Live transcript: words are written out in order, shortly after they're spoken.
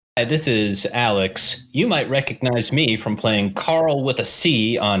Hi, this is Alex. You might recognize me from playing Carl with a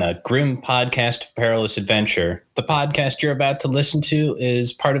C on a grim podcast of perilous adventure. The podcast you're about to listen to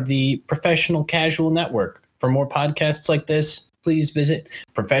is part of the Professional Casual Network. For more podcasts like this, please visit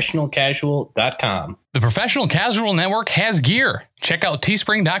professionalcasual.com. The Professional Casual Network has gear. Check out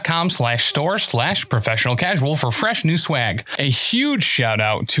teespring.com/store/professionalcasual for fresh new swag. A huge shout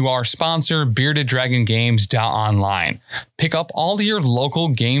out to our sponsor, beardeddragongames.online. Pick up all your local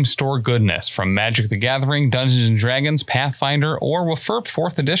game store goodness from Magic the Gathering, Dungeons & Dragons, Pathfinder, or WFRP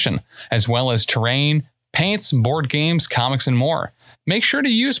 4th Edition, as well as terrain, paints, board games, comics, and more. Make sure to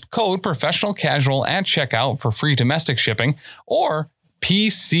use code Professional Casual at checkout for free domestic shipping, or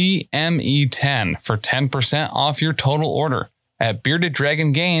PCME10 for 10% off your total order at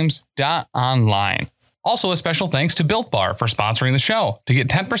beardeddragongames.online. Also, a special thanks to Built Bar for sponsoring the show. To get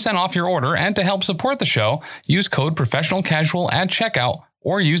 10% off your order and to help support the show, use code Professional Casual at checkout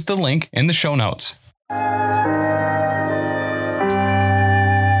or use the link in the show notes.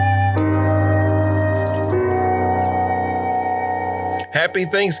 Happy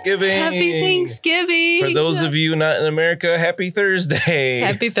Thanksgiving. Happy Thanksgiving. For those of you not in America, happy Thursday.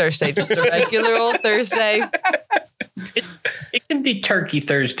 Happy Thursday. Just a regular old Thursday. It can be Turkey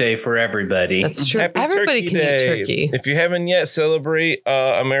Thursday for everybody. That's true. Happy Everybody Turkey can Day. eat turkey. If you haven't yet, celebrate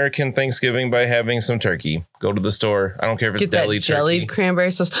American Thanksgiving by having some turkey. Go to the store. I don't care if it's Get that deli jellied turkey.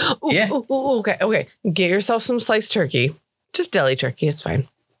 cranberry sauce. Ooh, Yeah. Okay. Get yourself some sliced turkey. Just deli turkey. It's fine.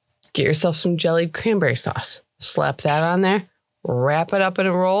 Get yourself some jellied cranberry sauce. Slap that on there. Wrap it up in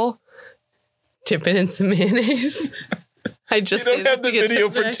a roll. Dip it in some mayonnaise. I just You don't have the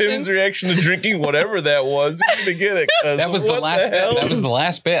video for Tim's reaction to drinking whatever that was. You're gonna get it. That was the what last bit. hell? That was the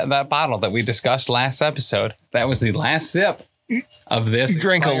last bit of that bottle that we discussed last episode. That was the last sip of this.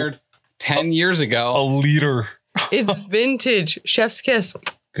 Drank expired 10 years a ago. liter. It's vintage. Chef's kiss.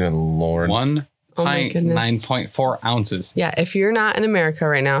 Good Lord. One Oh my pint, goodness. 9.4 ounces. Yeah, if you're not in America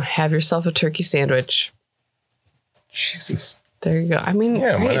right now, have yourself a turkey sandwich. Jesus. There you go. I mean,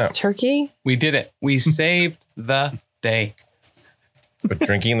 Yeah, why right, not? it's turkey. We did it. We saved the day. But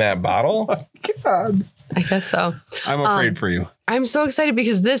drinking that bottle? God. I guess so. I'm afraid for you. I'm so excited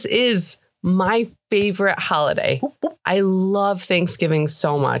because this is my favorite holiday. I love Thanksgiving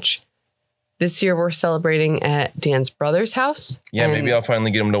so much. This year we're celebrating at Dan's brother's house. Yeah, and maybe I'll finally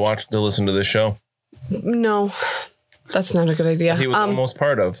get him to listen to this show. No, that's not a good idea. He was almost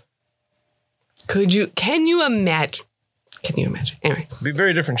part of. Can you imagine? Anyway, It'd be a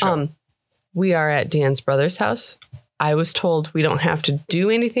very different show. we are at Dan's brother's house. I was told we don't have to do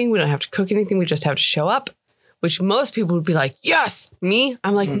anything. We don't have to cook anything. We just have to show up, which most people would be like, yes, me.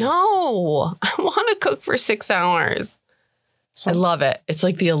 I'm like, no, I want to cook for 6 hours. I love it. It's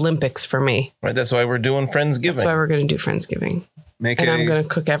like the Olympics for me. Right, that's why we're doing Friendsgiving. That's why we're going to do Friendsgiving. Make And I'm going to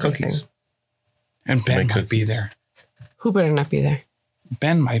cook everything. cookies. And Ben Make might be cookies. there. Who better not be there?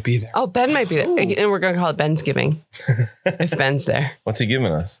 Ben might be there. Oh, Ben might be there. And we're going to call it Bensgiving if Ben's there. What's he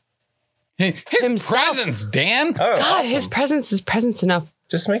giving us? His Himself. presents, Dan. Oh, God, awesome. his presence is presence enough.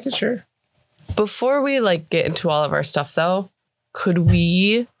 Just making sure. Before we get into all of our stuff, though, could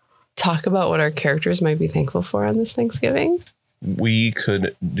we talk about what our characters might be thankful for on this Thanksgiving? We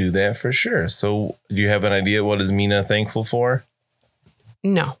could do that for sure. So, do you have an idea? What is Mina thankful for?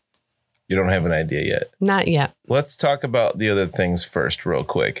 No, You don't have an idea yet. not yet. Let's talk about the other things first, real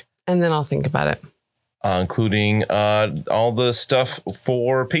quick, And then I'll think about it. including all the stuff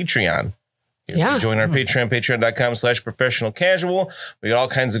for Patreon. If Yeah. you join our Patreon, patreon.com/professional casual. We got all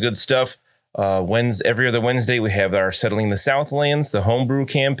kinds of good stuff. Every other Wednesday, we have our Settling the Southlands, the homebrew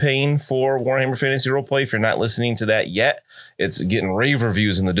campaign for Warhammer Fantasy Roleplay. If you're not listening to that yet, it's getting rave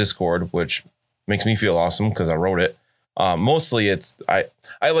reviews in the Discord, which makes me feel awesome because I wrote it. Mostly I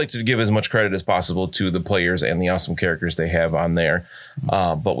like to give as much credit as possible to the players and the awesome characters they have on there.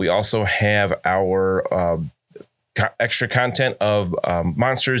 But we also have our extra content of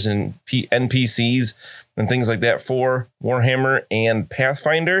monsters and NPCs and things like that for Warhammer and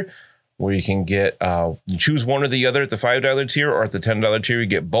Pathfinder, where you can get you choose one or the other at the $5 tier, or at the $10 tier you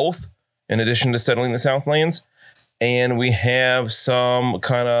get both, in addition to Settling the Southlands. And we have some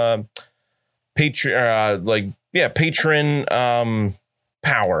kind of patron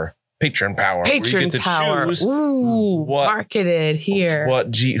power. Patron power. where you Patron get to power. choose Ooh, what- marketed here.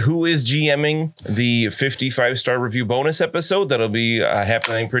 who is GMing the 55-star review bonus episode that'll be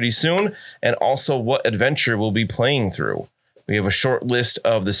happening pretty soon, and also what adventure we'll be playing through. We have a short list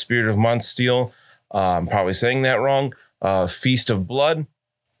of the Spirit of Montsteel. I'm probably saying that wrong. Feast of Blood,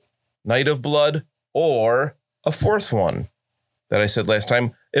 Night of Blood, or a fourth one that I said last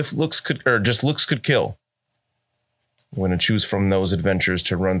time. If looks could kill. We're going to choose from those adventures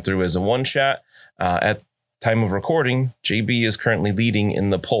to run through as a one-shot. At time of recording, JB is currently leading in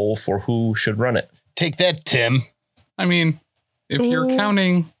the poll for who should run it. Take that, Tim. I mean, if you're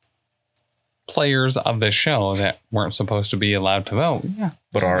counting players of the show that weren't supposed to be allowed to vote, yeah.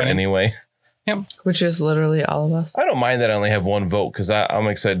 But are anyway. Yep. Which is literally all of us. I don't mind that I only have one vote because I'm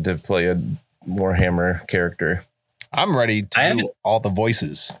excited to play a Warhammer character. I'm ready to do all the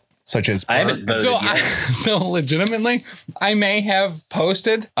voices, such as I haven't voted yet. So legitimately, I may have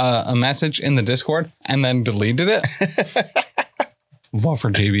posted a message in the Discord and then deleted it. Vote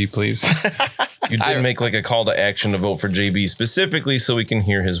for JB, please. You did make like a call to action to vote for JB specifically so we can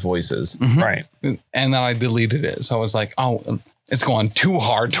hear his voices. Mm-hmm. Right. And then I deleted it. So I was like, oh, it's going too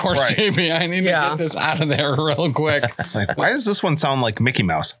hard towards JB. I need to get this out of there real quick. It's like, why does this one sound like Mickey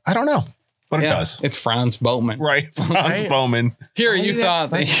Mouse? I don't know, but it does. It's Franz Boatman. Right. Franz Bowman. Here, you thought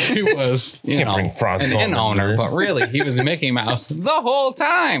that he was, you know, an inn owner, but really he was Mickey Mouse the whole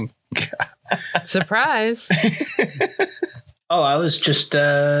time. Surprise. Oh, I was just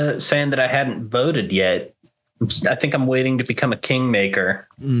saying that I hadn't voted yet. I think I'm waiting to become a kingmaker.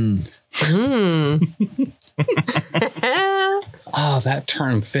 Oh, that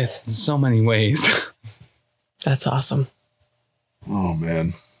term fits in so many ways. That's awesome. Oh,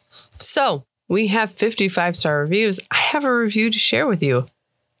 man. So we have 55-star reviews. I have a review to share with you.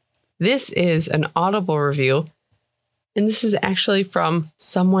 This is an Audible review, and this is actually from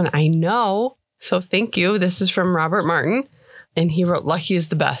someone I know. So thank you. This is from Robert Martin, and he wrote, "Lucky is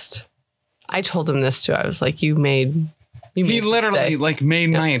the best." I told him this too. I was like, he literally like made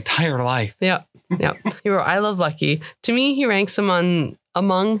my entire life. Yep. He wrote, "I love Lucky. To me, he ranks among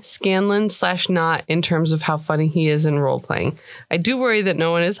Scanlan/not in terms of how funny he is in role playing. I do worry that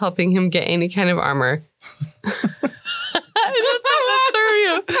no one is helping him get any kind of armor." That's the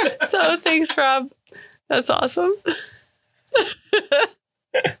review. So thanks, Rob. That's awesome.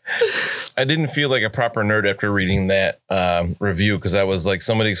 I didn't feel like a proper nerd after reading that review because I was like,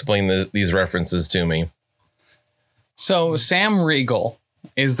 somebody explain these references to me. So Sam Riegel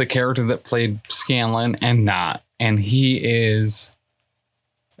is the character that played Scanlan and not. And this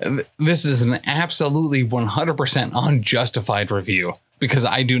is an absolutely 100% unjustified review because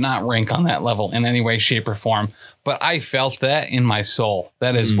I do not rank on that level in any way, shape, or form. But I felt that in my soul.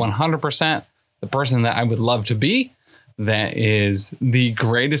 That is 100% the person that I would love to be. That is the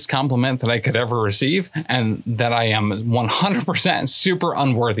greatest compliment that I could ever receive and that I am 100% super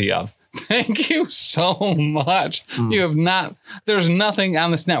unworthy of. Thank you so much. You have there's nothing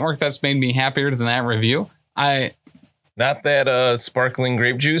on this network that's made me happier than that review. Not that sparkling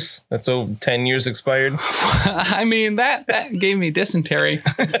grape juice that's 10 years expired. I mean, that gave me dysentery.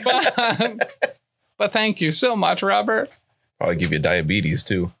 But thank you so much, Robert. Probably give you diabetes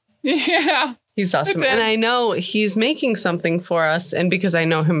too. Yeah. He's awesome. And I know he's making something for us. And because I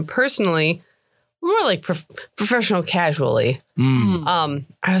know him personally, more like professional casually, I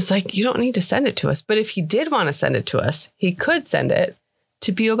was like, you don't need to send it to us. But if he did want to send it to us, he could send it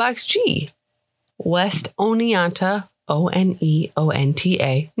to P.O. Box G, West Oneonta,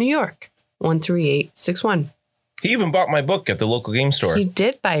 Oneonta, New York, 13861. He even bought my book at the local game store. He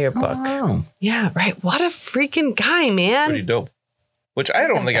did buy your book. Wow. Yeah, right. What a freaking guy, man. Pretty dope. Which I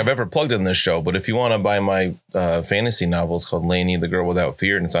don't think I've ever plugged in this show, but if you want to buy my fantasy novel, it's called Lainey, the Girl Without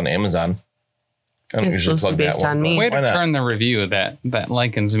Fear, and it's on Amazon. I don't It's usually plug based that one. on me. Way to Why not? turn the review that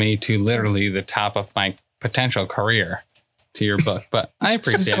likens me to literally the top of my potential career to your book. But I This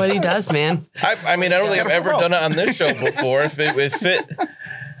is appreciate what it. he does, man. I mean, I don't think I've ever done it on this show before. If it fit.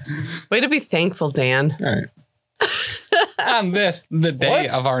 Way to be thankful, Dan. All right. On this, the day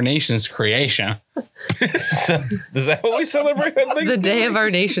What? of our nation's creation. Is that what we celebrate on The Thanksgiving? day of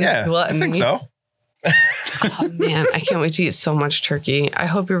our nation's Yeah, gluttony. I think so. Oh, man, I can't wait to eat so much turkey. I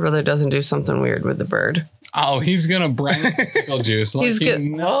hope your brother doesn't do something weird with the bird. Oh, he's gonna brine pickle juice. Like He's you gonna-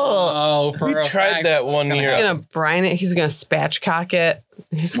 know for We a tried fact that one it's gonna year. He's gonna brine it. He's gonna spatchcock it.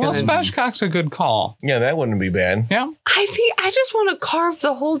 He's Well, gonna. spatchcock's a good call. Yeah, that wouldn't be bad. Yeah. I just want to carve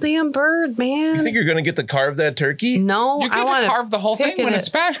the whole damn bird, man. You think you're going to get to carve that turkey? No, You I get want to carve the whole thing pick when it. it's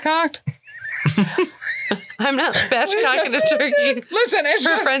spatchcocked. I'm not spatchcocking a turkey Listen, it's for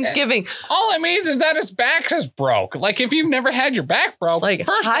just Friendsgiving. all it means is that its back is broke. Like if you've never had your back broke, Like,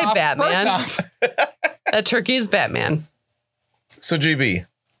 hi, Batman. First off, That turkey is Batman. So, GB,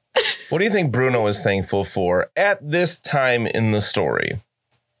 what do you think Bruno is thankful for at this time in the story?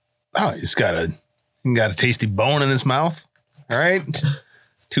 Oh, he's got a tasty bone in his mouth. All right.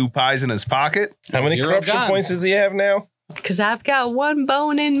 2 pies in his pocket. How many 0 corruption guns. points does he have now? Because I've got one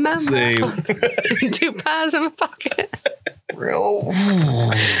bone in my Say, mouth and 2 pies in my pocket. real.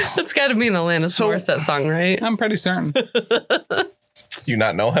 That's got to be an Alanis Morissette song, right? I'm pretty certain. Do you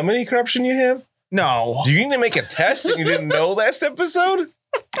not know how many corruption you have? No. Do you need to make a test and you didn't know last episode?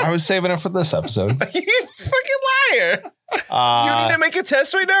 I was saving it for this episode. You fucking liar. You need to make a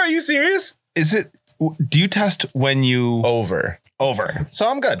test right now? Are you serious? Is it? Do you test when you Over? So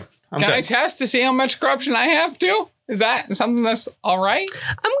I'm good. Can I test to see how much corruption I have too? Is that something that's all right?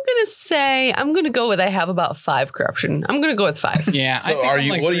 I'm going to go with I have about 5 corruption. I'm going to go with 5. Yeah. So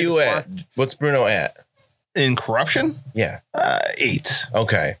what are you at? What's Bruno at? In corruption? Yeah. 8.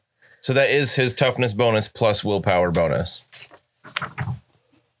 Okay. So that is his toughness bonus plus willpower bonus.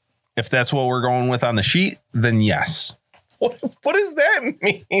 If that's what we're going with on the sheet, then yes. What does that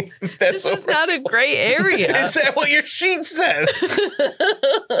mean? This is not a gray area. Is that what your sheet says?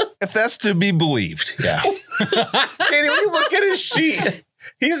 If that's to be believed, yeah. Katie, when you look at his sheet,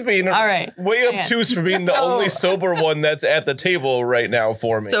 he's being All right. way obtuse for being the only sober one that's at the table right now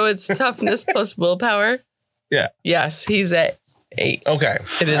for me. So it's toughness plus willpower? Yeah. Yes, he's at 8. Okay.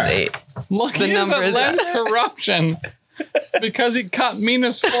 It is 8. Look, The he has number is- less corruption because he cut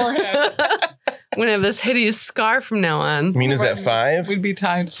Mina's forehead. I'm going to have this hideous scar from now on. Mina's at 5. We'd be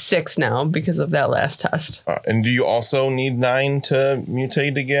tied. 6 now because of that last test. And do you also need 9 to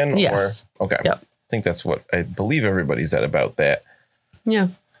mutate again? Yes. Or? Okay. Yep. I think that's what I believe everybody's at about that. Yeah.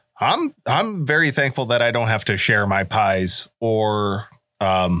 I'm very thankful that I don't have to share my pies or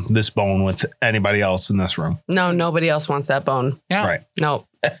this bone with anybody else in this room. No, nobody else wants that bone. Yeah. Right. Nope.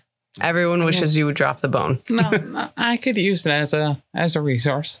 Everyone wishes you would drop the bone. No, I could use it as a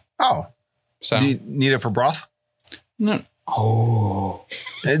resource. Oh, So do you need it for broth? no. Oh,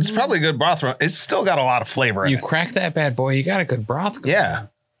 It's probably good broth. It's still got a lot of flavor in you it. crack that bad boy, you got a good broth. going. Yeah.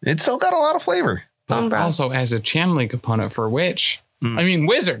 It's still got a lot of flavor. Bone broth. Also has a channeling component for witch. I mean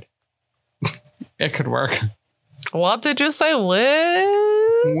wizard. It could work. What did you say?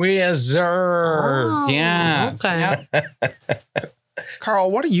 What? Wizard. Oh, Yeah. okay. Yep. Carl,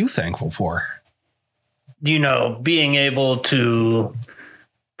 what are you thankful for? Being able to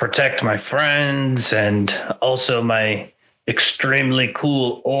protect my friends and also my extremely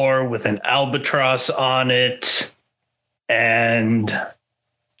cool ore with an albatross on it and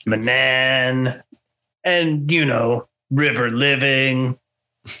Manan and, river living.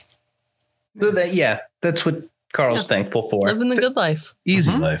 So that's what Carl's thankful for. Living the good life.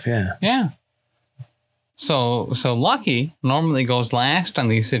 Easy life, yeah. Yeah. So Lucky normally goes last on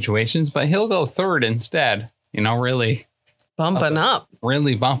these situations, but he'll go third instead. Really Bumping up.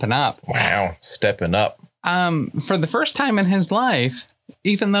 bumping up. Wow. Stepping up. For the first time in his life,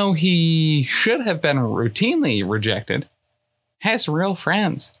 even though he should have been routinely rejected, has real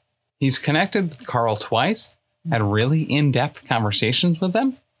friends. He's connected with Carl twice, had really in-depth conversations with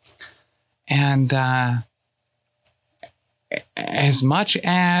them. And as much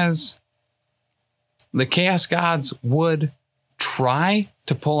as the Chaos Gods would try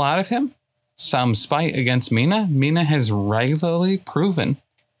to pull out of him some spite against Mina has regularly proven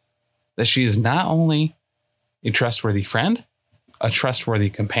that she is not only a trustworthy friend, a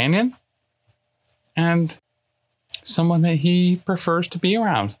trustworthy companion, and someone that he prefers to be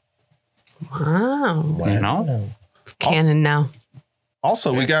around. Wow. It's canon now.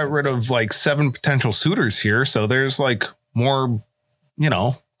 Also, we got rid of 7 potential suitors here. So there's more,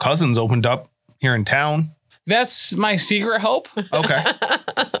 cousins opened up here in town. That's my secret hope. Okay.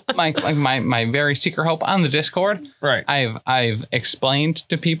 my very secret hope on the Discord. Right. I've explained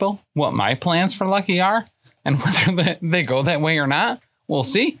to people what my plans for Lucky are, and whether they go that way or not, we'll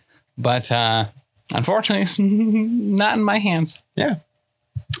see. But unfortunately, it's not in my hands. Yeah.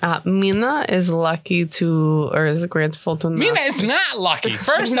 Mina is lucky to, or is grateful to. Mina is not lucky.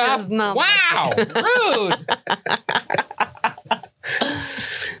 First Mina off, is not wow, rude.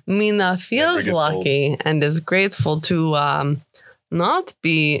 Mina feels gets lucky and is grateful to not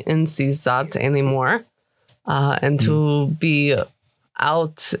be in CSAT anymore and to be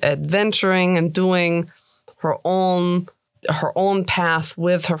out adventuring and doing her own path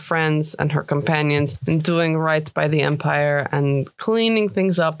with her friends and her companions and doing right by the Empire and cleaning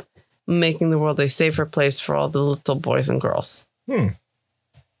things up, making the world a safer place for all the little boys and girls. And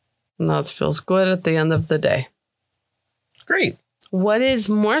that feels good at the end of the day. Great. What is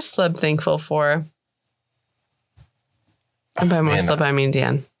Morsleb thankful for? And by Morsleb, I mean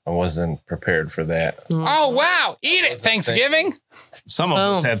Dan. I wasn't prepared for that. Oh wow, eat it. Thanksgiving. Some of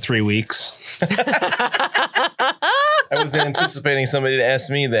us had 3 weeks. I wasn't anticipating somebody to ask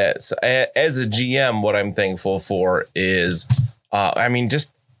me that. So, as a GM, what I'm thankful for is,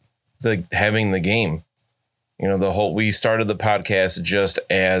 just having the game. We started the podcast just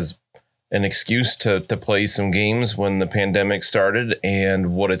as an excuse to play some games when the pandemic started,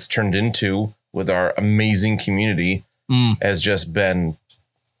 and what it's turned into with our amazing community has just been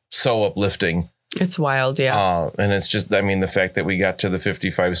so uplifting. It's wild, yeah. And it's just, I mean, the fact that we got to the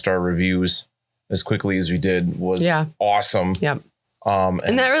 55-star reviews as quickly as we did was awesome. Yep.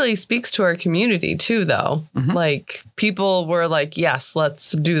 And that really speaks to our community too, though. Mm-hmm. Like, people were like, yes,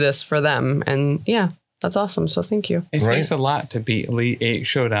 let's do this for them. And yeah, that's awesome. So thank you. It takes a lot to beat Elite 8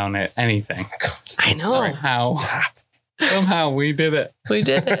 Showdown at anything. I know. Somehow we did it. We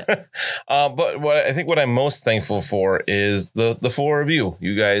did it. But what I'm most thankful for is the 4 of you.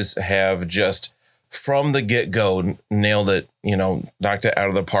 You guys have just from the get-go nailed it, knocked it out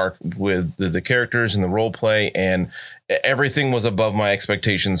of the park with the characters and the role play, and everything was above my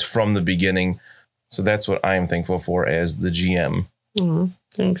expectations from the beginning. So that's what I am thankful for as the GM. Mm-hmm.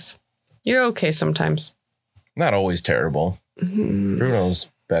 Thanks. You're okay sometimes. Not always terrible. Mm-hmm. Bruno's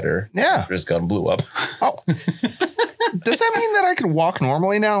better. Yeah. His gun blew up. Oh. Does that mean that I can walk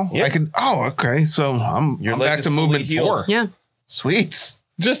normally now? Yeah. I could. Oh, okay. So I'm back to movement 4. Yeah. Sweet.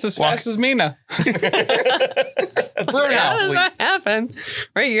 Just as fast as Mina. Bruno. How does that happen?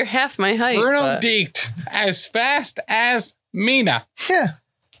 Right, you're half my height. Bruno deked as fast as Mina. Yeah.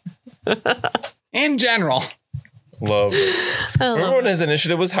 In general. Love it. Remember when his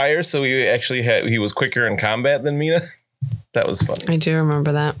initiative was higher, so he was quicker in combat than Mina? That was funny. I do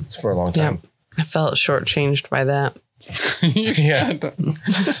remember that. It's for a long time. Yeah. I felt shortchanged by that. Yeah.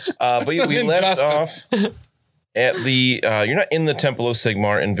 But we left off at the you're not in the Temple of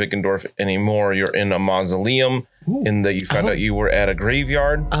Sigmar in Vickendorf anymore. You're in a mausoleum. You found out you were at a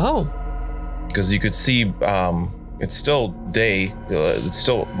graveyard. Oh. Because you could see it's still day. It's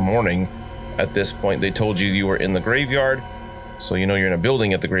still morning at this point. They told you were in the graveyard. So you're in a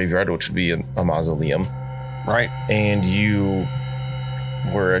building at the graveyard, which would be a mausoleum. Right. And you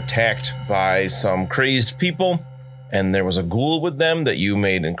were attacked by some crazed people. And there was a ghoul with them that you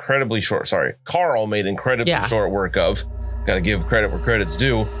made Carl made incredibly short work of. Got to give credit where credit's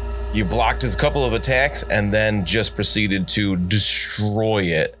due. You blocked his couple of attacks and then just proceeded to destroy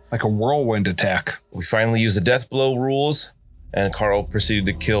it. Like a whirlwind attack. We finally used the death blow rules, and Carl proceeded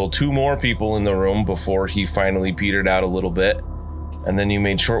to kill 2 more people in the room before he finally petered out a little bit. And then you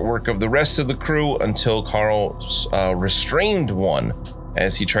made short work of the rest of the crew until Carl restrained one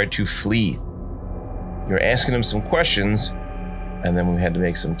as he tried to flee. You were asking him some questions, and then we had to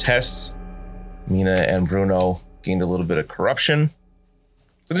make some tests. Mina and Bruno gained a little bit of corruption.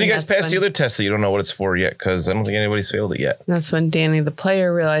 But then you guys passed the other test, so you don't know what it's for yet, because I don't think anybody's failed it yet. That's when Danny, the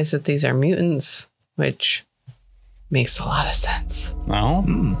player, realized that these are mutants, which makes a lot of sense. No,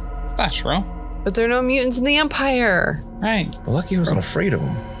 it's not true. But there are no mutants in the Empire. Right. Well, lucky I wasn't afraid of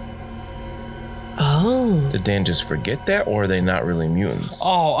them. Oh. Did Dan just forget that, or are they not really mutants?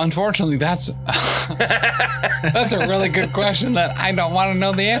 Oh, unfortunately, that's a really good question that I don't want to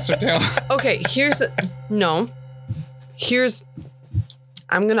know the answer to. Okay,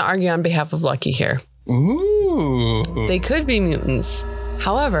 I'm going to argue on behalf of Lucky here. Ooh. They could be mutants.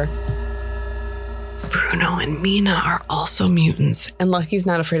 However, Bruno and Mina are also mutants. And Lucky's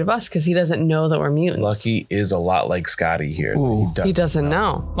not afraid of us because he doesn't know that we're mutants. Lucky is a lot like Scotty here. Ooh. He doesn't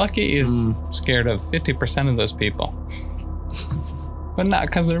know. Lucky is scared of 50% of those people. But not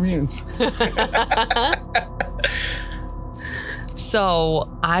because they're mutants.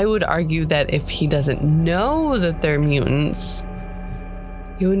 So I would argue that if he doesn't know that they're mutants,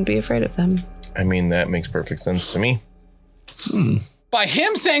 he wouldn't be afraid of them. I mean, that makes perfect sense to me. By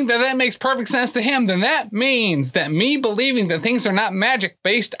him saying that makes perfect sense to him, then that means that me believing that things are not magic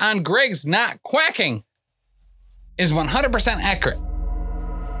based on Greg's not quacking is 100% accurate.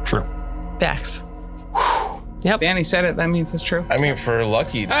 True. Facts. Yep. Danny said it. That means it's true. I mean, for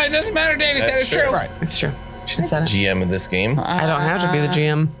Lucky, It doesn't matter. Danny said it's true. Right. It's true. she's the GM of this game. I don't have to be the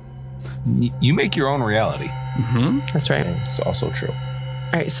GM. You make your own reality. Mm-hmm. That's right. It's also true.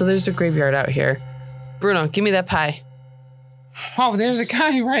 All right, so there's a graveyard out here. Bruno, give me that pie. Oh, there's a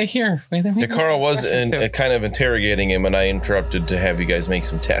guy right here. Wait, Yeah, Carl was kind of interrogating him, and I interrupted to have you guys make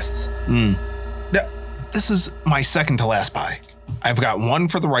some tests. This is my second to last pie. I've got one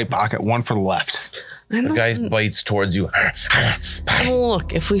for the right pocket, one for the left. The guy bites towards you.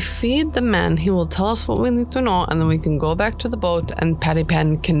 Look, if we feed the man, he will tell us what we need to know, and then we can go back to the boat, and Patty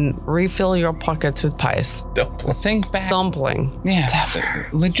Pan can refill your pockets with pies. Think back. Dumpling. Yeah,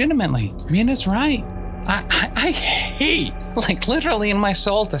 legitimately. Mina's right. I hate, like literally in my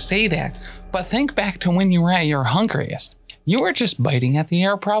soul to say that, but think back to when you were at your hungriest. You were just biting at the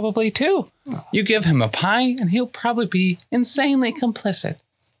air probably too. You give him a pie and he'll probably be insanely complicit.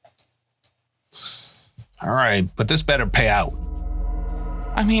 All right, but this better pay out.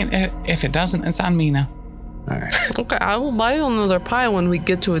 I mean, if it doesn't, it's on me now. All right. Okay, I will buy you another pie when we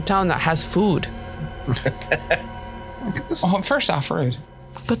get to a town that has food. Oh, first off, rude.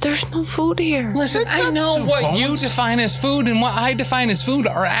 But there's no food here. Listen, I know soup what bones. you define as food and what I define as food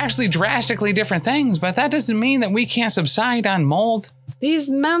are actually drastically different things, but that doesn't mean that we can't subside on mold.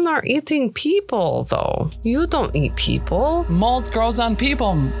 These men are eating people, though. You don't eat people. Mold grows on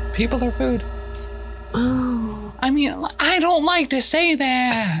people. People are food. Oh. I mean, I don't like to say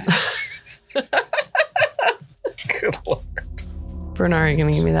that. Good Lord. Bruno, are you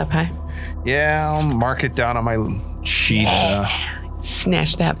going to give me that pie? Yeah, I'll mark it down on my sheet.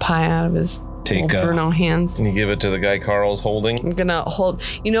 Snatch that pie out of his Take little Bruno hands. Can you give it to the guy Carl's holding? I'm gonna hold.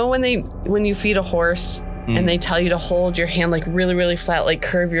 You know when you feed a horse and they tell you to hold your hand like really, really flat, like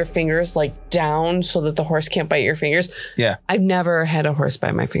curve your fingers like down so that the horse can't bite your fingers. Yeah. I've never had a horse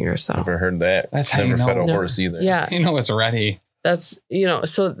bite my fingers, so Never heard that. That's how Never you fed know. a horse either. yeah, You know it's ready. that's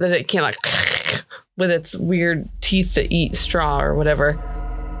so that it can't like with its weird teeth that eat straw or whatever.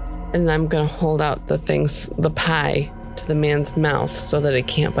 And I'm gonna hold out the pie to the man's mouth so that it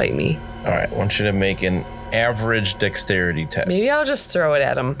can't bite me. All right. I want you to make an average dexterity test. Maybe I'll just throw it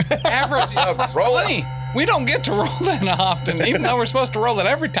at him. Average. Roll it. Funny. We don't get to roll that often, even though we're supposed to roll it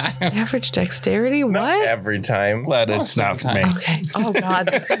every time. Average dexterity? Not What? every time. Glad it's not for me. Okay. Oh God,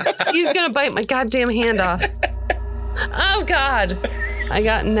 he's gonna bite my goddamn hand off. Oh God, I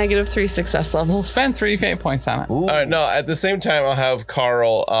got -3 success levels. Spend 3 fate points on it. All right. No. At the same time, I'll have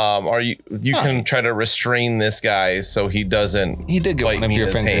Carl. You can try to restrain this guy so he doesn't. He did get bite one of me in your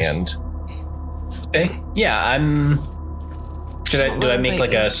his fingers. hand. Okay. Yeah, do I make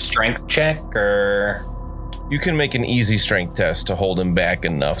like a strength check or? You can make an easy strength test to hold him back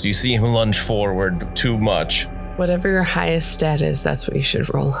enough. You see him lunge forward too much. Whatever your highest stat is, that's what you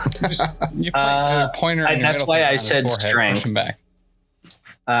should roll. You point your pointer and your that's middle why finger I on his said forehead, strength. Push him back.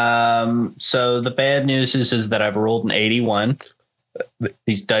 So the bad news is that I've rolled an 81.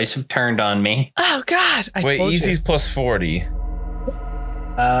 These dice have turned on me. Oh God! Wait, told easy's you. plus 40.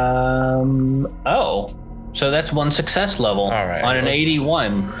 Oh, so that's one success level. All right. On an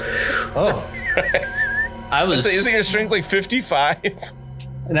 81. Oh, I was. Isn't your strength like 55?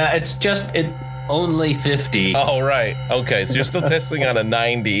 No, it's just only 50. Oh, right. Okay, so you're still testing on a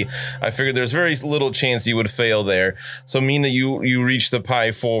 90. I figured there's very little chance you would fail there. So, Mina, you reach the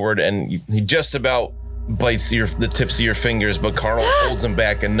pie forward, and he just about bites the tips of your fingers, but Carl holds him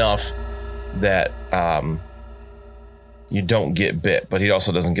back enough that you don't get bit, but he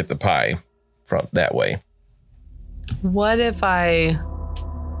also doesn't get the pie from that way. What if I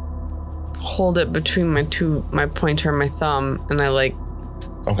hold it between my pointer and my thumb, and I like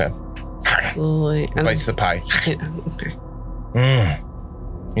Okay. slowly and Bites the pie. Okay.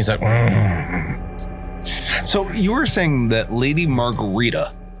 He's like, So you were saying that Lady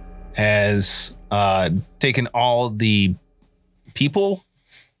Margarita has taken all the people,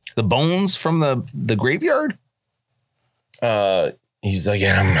 the bones from the graveyard? He's like,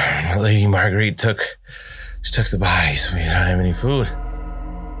 yeah, Lady Marguerite took the bodies. We don't have any food.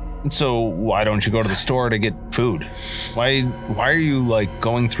 So why don't you go to the store to get food? Why are you like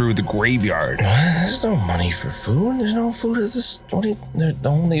going through the graveyard? There's no money for food. There's no food. The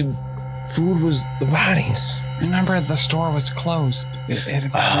only food was the bodies. Remember, the store was closed. It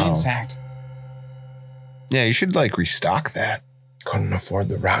had been ransacked. Yeah, you should like restock that. Couldn't afford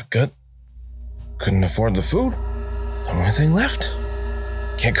the rock gut. Couldn't afford the food. The only thing left.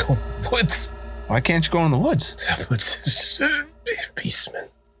 Can't go in the woods. Why can't you go in the woods? The woods. Beastmen.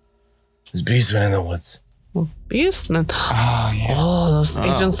 There's beastmen in the woods. Beastmen. Oh, yeah. Oh, those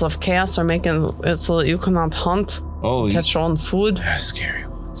agents of chaos are making it so that you cannot hunt, Oh, catch your own food. Yeah, scary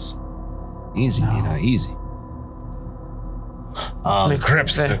woods. easy, Mina, easy.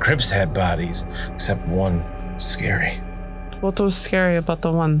 The Crips had bodies, except one scary. What was scary about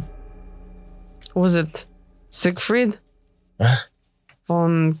the one? Was it Siegfried? Huh?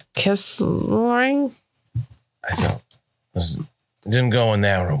 Von Kessling? I don't. Didn't go in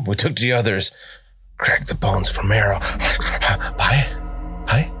that room. We took the others, cracked the bones for marrow. Pie?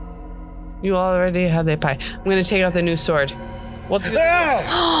 You already had a pie. I'm going to take out the new sword. What?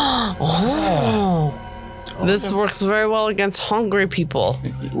 Ah! Oh. This works very well against hungry people.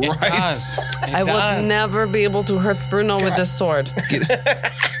 It does. I would never be able to hurt Bruno with this sword.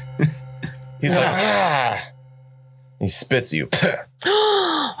 He's like, ah. He spits you.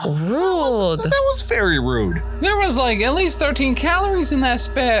 Rude. That was very rude. There was like at least 13 calories in that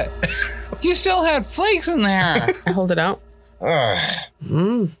spit. You still had flakes in there. I hold it out. Ah.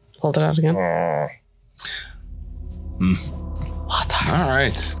 Hold it out again. Ah. All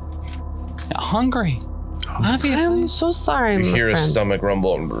right. Hungry. Obviously. I'm so sorry, You my hear his friend. stomach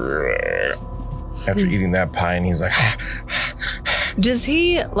rumble after eating that pie, and he's like, Does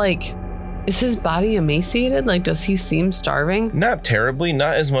he, like, is his body emaciated? Like, does he seem starving? not terribly,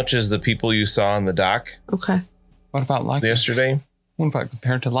 not as much as the people you saw on the dock Okay. What about Lucky? yesterday. What about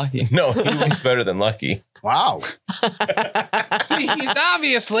compared to Lucky? No, he looks better than Lucky. Wow. See, he's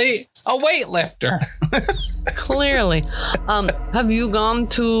obviously a weightlifter. Clearly. Have you gone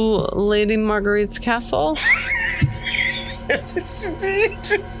to Lady Marguerite's castle?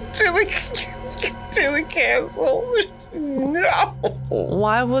 To the castle. No.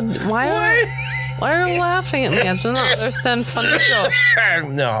 Why are you laughing at me? I do not understand funny joke.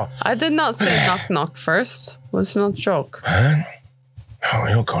 No. I did not say knock knock first. It was not a joke. Huh? No, we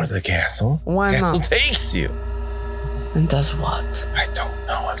don't go to the castle. Why Castle not? takes you. And does what? I don't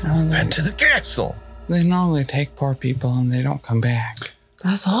know. I've never been to the castle. They normally take poor people and they don't come back.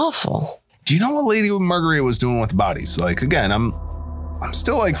 That's awful. Do you know what Lady Marguerite was doing with the bodies? Like, again, I'm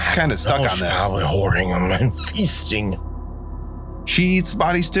still like kind of stuck on She's this. probably hoarding them and feasting. She eats the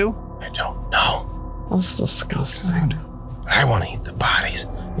bodies too? I don't know. That's disgusting. But I want to eat the bodies.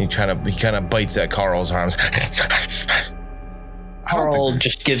 He kind of bites at Carl's arms. Carl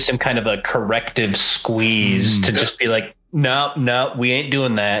just gives him kind of a corrective squeeze to just be like, no, we ain't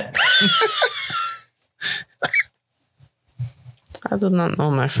doing that. I did not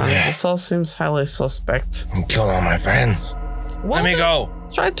know, my friend. This all seems highly suspect. Kill all my friends. What? Let me go.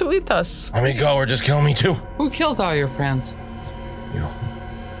 Try to eat us. Let me go or just kill me too. Who killed all your friends?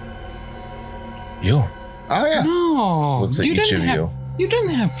 You. Oh, yeah. No. Looks like you each didn't of have, you. You didn't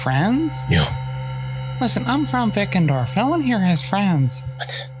have friends. You. Listen, I'm from Vickendorf. No one here has friends.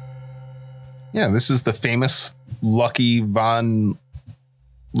 What? Yeah, this is the famous Lucky Von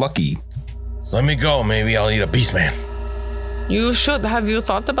Lucky. So let me go. Maybe I'll eat a beast man. You should. Have you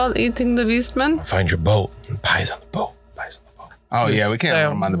thought about eating the beastman? I'll find your boat and pies on the boat. Oh, yeah, we can't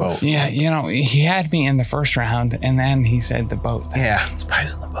let him on the boat. Yeah, he had me in the first round, and then he said the boat thing. Yeah. It's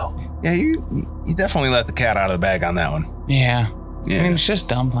pies on the boat. Yeah, you definitely let the cat out of the bag on that one. Yeah. Yeah. I mean, it's just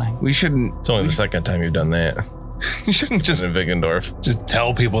dumpling. We shouldn't It's only the second time you've done that. you shouldn't just In Vickendorf.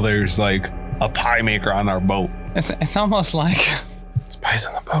 tell people there's like a pie maker on our boat. It's almost like It's pies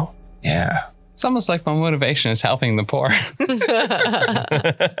on the boat. Yeah. it's almost like my motivation is helping the poor.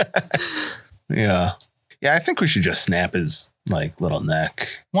 Yeah. Yeah, I think we should just snap his like little neck.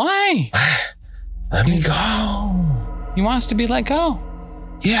 Why? Let me go. He wants to be let go.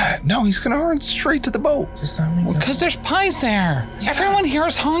 Yeah, no, he's gonna run straight to the boat. Just let me go. Because there's pies there. Everyone here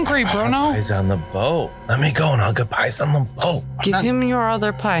is hungry, Bruno. Pies on the boat. Let me go and I'll get pies on the boat. Give him your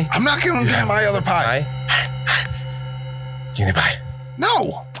other pie. I'm not gonna get my other pie. Give me the pie.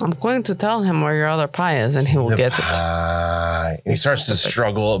 No. I'm going to tell him where your other pie is, and he will get it. Pie. And he starts to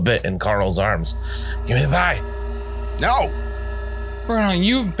struggle a bit in Carl's arms. Give me the pie. No. Bruno,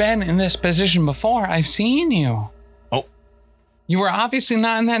 you've been in this position before. I've seen you. Oh. You were obviously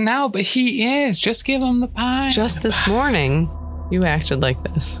not in that now, but he is. Just give him the pie. Just this morning, you acted like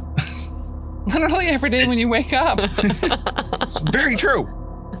this. Literally every day when you wake up. It's very true.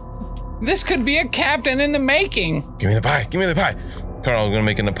 This could be a captain in the making. Give me the pie. Give me the pie. Carl, I'm going to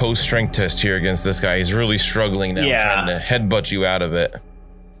make an opposed strength test here against this guy. He's really struggling now, Yeah. trying to headbutt you out of it.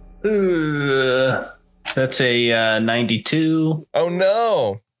 That's a 92. Oh,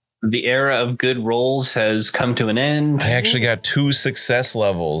 no. The era of good rolls has come to an end. I actually got 2 success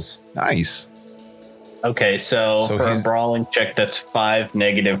levels. Nice. Okay, so So for a he's- brawling check, that's 5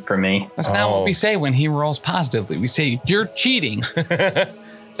 negative for me. That's not Oh. what we say when he rolls positively. We say, you're cheating. Don't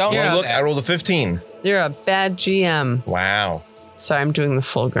Oh, do look, that. I rolled a 15. You're a bad GM. Wow. Sorry, I'm doing the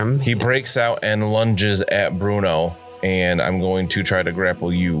Fulgrim. He breaks out and lunges at Bruno, and I'm going to try to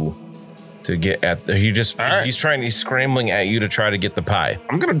grapple you to get at the. right. He's scrambling at you to try to get the pie.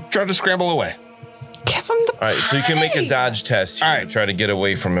 I'm gonna try to scramble away. Give him the All right, so you can make a pie. dodge test here All to right. try to get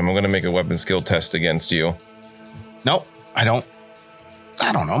away from him. I'm going to make a weapon skill test against you. Nope. I don't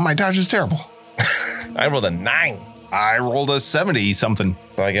know. My dodge is terrible. I rolled a 9. I rolled a 70 something.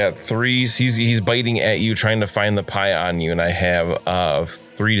 So I got 3s. He's biting at you, trying to find the pie on you, and I have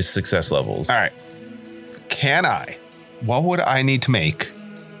 3 success levels. All right. Can I? What would I need to make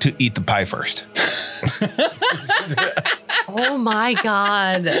to eat the pie first? Oh my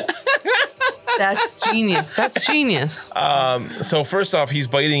God. That's genius. That's genius. So first off, he's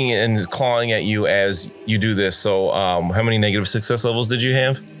biting and clawing at you as you do this. So how many negative success levels did you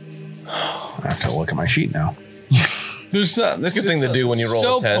have? I have to look at my sheet now. That's a good thing to do when you roll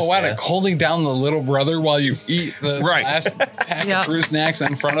so a test, poetic, yeah. holding down the little brother while you eat the Right. last pack Yep. of fruit snacks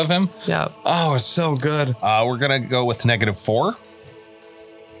in front of him. Yep. Oh, it's so good. We're gonna go with -4.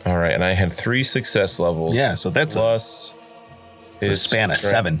 All right, and I had 3 success levels. Yeah, so that's plus a his span of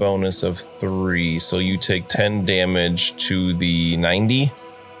strength 7. bonus of 3. So you take 10 damage to the 90.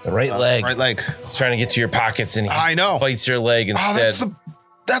 The right leg. Right leg. He's trying to get to your pockets and he I know. bites your leg instead.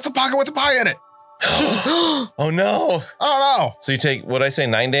 That's a pocket with a pie in it. Oh no. Oh no. So you take, what'd I say,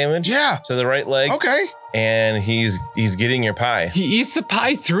 9 damage? Yeah. To the right leg. Okay. And he's getting your pie. He eats the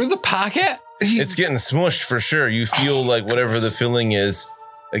pie through the pocket? It's getting smushed for sure. You feel like whatever the filling is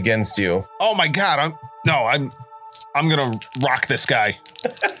against you. Oh my God. I'm gonna rock this guy.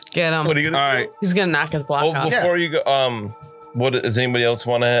 Get him. What are you gonna All do? right. He's gonna knock his block Well, off. before you go, what does anybody else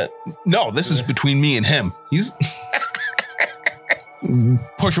want to? No, this is between me and him. He's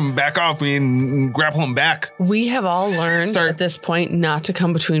push him back off me and grapple him back. We have all learned at this point not to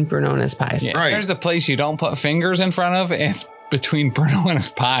come between Bruno and his pies. Yeah, Right. There's the place you don't put fingers in front of. It's between Bruno and his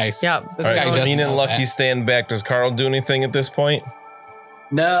pies. Yep. This All guy right, so doesn't Mean and know Lucky that. stand back. Does Carl do anything at this point?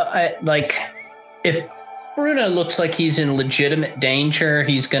 No, if Bruno looks like he's in legitimate danger,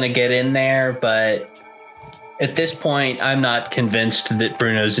 he's going to get in there. But at this point, I'm not convinced that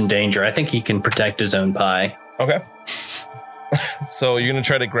Bruno's in danger. I think he can protect his own pie. Okay. So you're gonna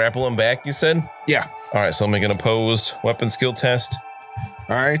try to grapple him back, you said? Yeah. All right, so I'll make an opposed weapon skill test.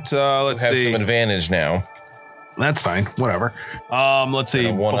 All right. Let's Have see. some advantage now. That's fine. Whatever. Let's see.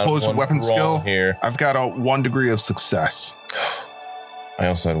 Got a one-on-one Opposed weapon roll skill. here. I've got a 1 degree of success. I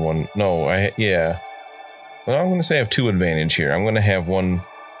also had one. No, yeah. Well, I'm gonna say I have 2 advantage here. I'm gonna have 1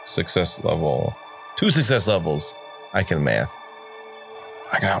 success level. 2 success levels. I can math.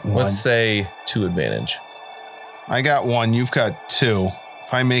 I got 1. Let's say 2 advantage. I got 1. You've got 2.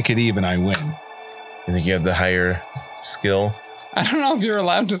 If I make it even, I win. You think you have the higher skill? I don't know if you're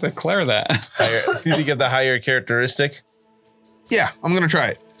allowed to declare that. You think you have the higher characteristic? Yeah, I'm gonna try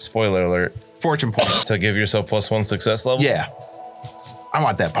it. Spoiler alert. Fortune point. To give yourself +1 success level? Yeah. I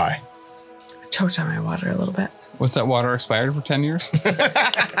want that pie. Choked on my water a little bit. What's that water expired for 10 years?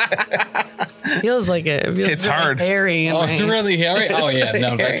 Feels like it. Feels It's really hard. hairy. in Oh, my- it's really hairy? Oh, yeah. No,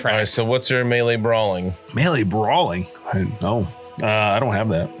 that All right, tracks. so what's your melee brawling? Melee brawling. No. I don't have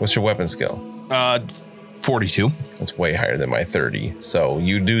that. What's your weapon skill? 42. That's way higher than my 30. So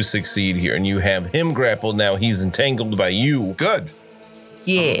you do succeed here, and you have him grappled now. He's entangled by you. Good.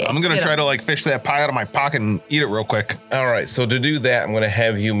 Yeah. I'm gonna Get try him. to like fish that pie out of my pocket and eat it real quick. All right, so to do that, I'm going to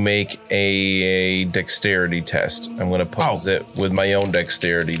have you make a dexterity test. I'm going to pose it with my own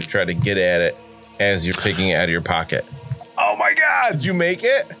dexterity to try to get at it as you're picking it out of your pocket. Oh my God. Did you make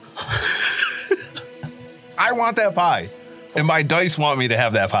it? I want that pie. And my dice want me to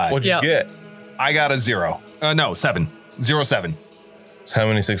have that pie. What'd you Yep. get? I got a 0. No, 7. 0, 7. So how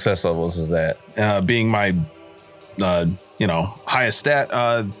many success levels is that? Being my, highest stat,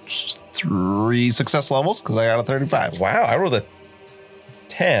 3 success levels because I got a 35. Wow, I rolled a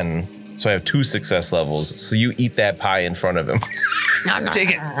 10. So I have 2 success levels. So you eat that pie in front of him. Take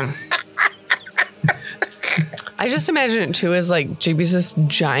it. I just imagine it too as like JB's this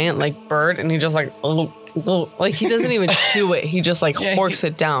giant like bird, and he just like he doesn't even chew it. He just like Yeah, horks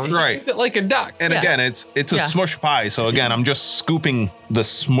it down. Right. Is it like a duck? And Yes. again, it's a Yeah. smush pie. So again, I'm just scooping the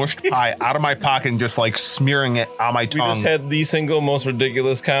smushed pie out of my pocket and just like smearing it on my We tongue just had the single most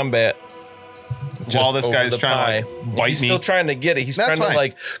ridiculous combat. while this over guy's the trying to pie. like bite He's me. still trying to get it. He's That's trying fine. to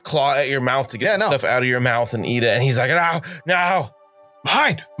like claw at your mouth to get the stuff out of your mouth and eat it. And he's like, no.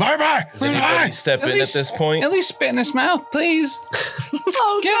 Mine, my pie, Does anybody step in at this point? At least spit in his mouth, please.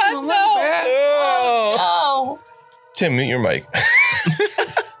 Oh Give him a God, little no! bit. Oh, Tim, mute your mic.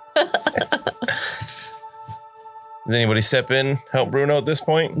 Does anybody step in, help Bruno at this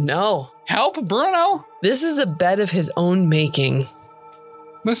point? no! Help, Bruno. This is a bed of his own making.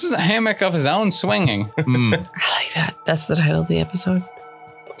 This is a hammock of his own swinging. Mm, I like that. That's the title of the episode.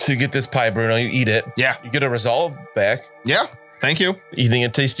 So you get this pie, Bruno, you eat it. yeah, You get a resolve back, yeah. Thank you. eating a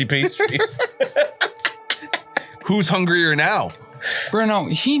tasty pastry. Who's hungrier now? Bruno,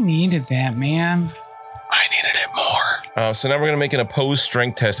 he needed that, man. I needed it more. So now we're going to make an opposed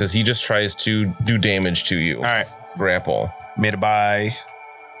strength test as he just tries to do damage to you. All right, Grapple. made it by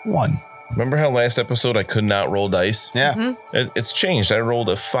 1. Remember how last episode I could not roll dice? Yeah. It's changed. I rolled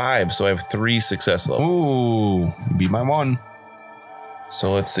a 5, so I have 3 success levels. Ooh, you beat my 1.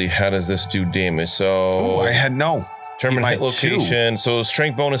 So let's see. How does this do damage? So Oh, I had no. determine my hit location. So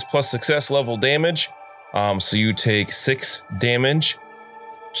strength bonus plus success level damage. So you take 6 damage.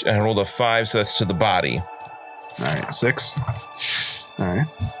 I rolled a 5, so that's to the body. All right, 6. All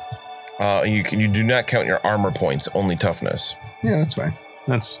right. You do not count your armor points, only toughness. Yeah, that's fine.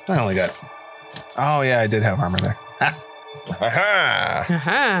 I only got. Oh yeah, I did have armor there. Ha. Aha!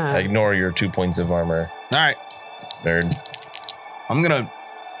 Aha. Ignore your 2 points of armor, All right, nerd. I'm gonna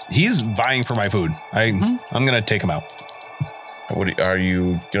He's vying for my food. I'm gonna take him out. What are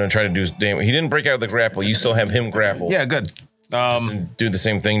you gonna try to do? Damage? He didn't break out of the grapple. You still have him grappled. Yeah, good. Do the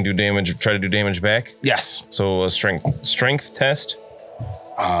same thing. Do damage. Try to do damage back. Yes. So a strength test.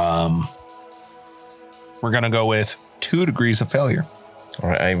 We're gonna go with 2 degrees of failure. All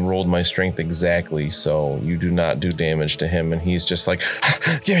right, I rolled my strength exactly, so you do not do damage to him, and he's just like,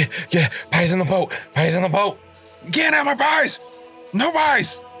 pies in the boat, pies in the boat. You can't have my pies. No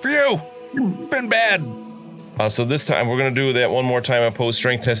pies for you. You've been bad. So this time we're gonna do that one more time. Opposed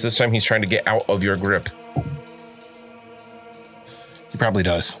strength test. This time he's trying to get out of your grip. He probably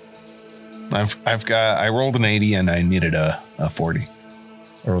does. I rolled an 80 and I needed a 40.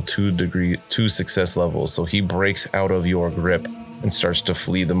 I rolled 2 success levels, so he breaks out of your grip and starts to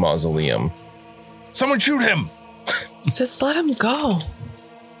flee the mausoleum. Someone shoot him. Just let him go.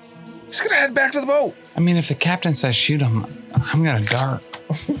 He's gonna head back to the boat. I mean, if the captain says shoot him, I'm gonna dart.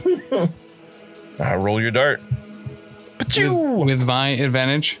 Roll your dart. With my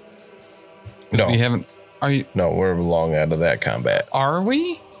advantage? No. We haven't. Are you? No, we're long out of that combat. Are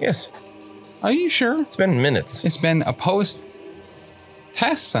we? Yes. Are you sure? It's been minutes. It's been a post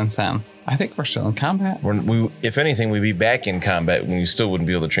test since then. I think we're still in combat. If anything, we'd be back in combat when you still wouldn't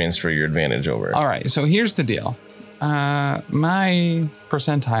be able to transfer your advantage over. All right, so here's the deal. My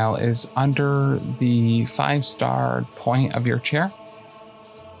percentile is under the 5-star point of your chair.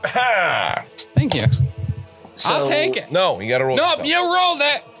 Ha! Thank you. So, I'll take it. No, you gotta roll Nope, yourself. you rolled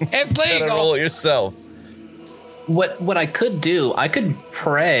it. It's You gotta roll legal. it yourself. What I could do, I could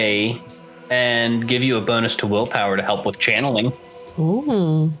pray and give you a bonus to willpower to help with channeling.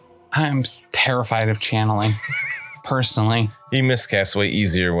 Ooh. I'm terrified of channeling, personally. He miscasts way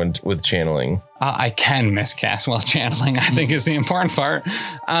easier with channeling. I can miscast while channeling, I think is the important part.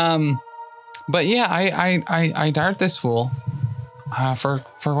 But yeah, I dart this fool for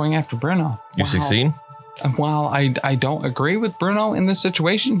going after Bruno. You succeed? While I don't agree with Bruno in this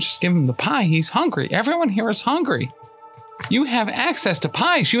situation, just give him the pie. He's hungry. Everyone here is hungry. You have access to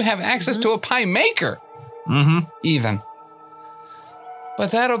pies. You have access to a pie maker. Even.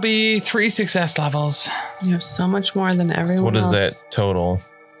 But that'll be 3 success levels. You have so much more than everyone So what is else. that total?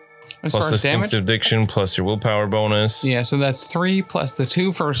 As Plus far as damage? instinctive diction, plus your willpower bonus. Yeah, so that's 3 plus the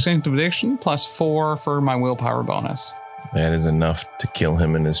 2 for instinctive addiction, plus 4 for my willpower bonus. That is enough to kill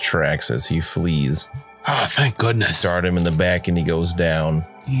him in his tracks as he flees. Ah, thank goodness. Start him in the back and he goes down.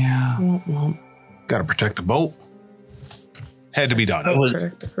 Yeah. Gotta protect the boat. Had to be done.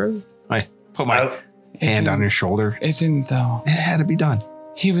 Protect the crew. I put my hand on his shoulder. Isn't though. It had to be done.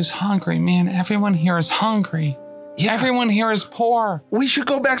 He was hungry, man. Everyone here is hungry. Yeah. Everyone here is poor. We should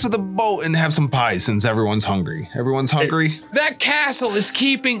go back to the boat and have some pies since everyone's hungry. Everyone's hungry. That castle is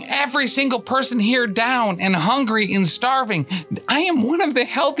keeping every single person here down and hungry and starving. I am one of the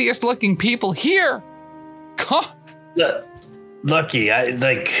healthiest looking people here. God. Lucky,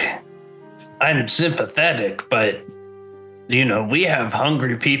 I'm sympathetic, but we have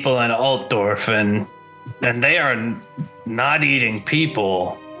hungry people in Altdorf, and they are not eating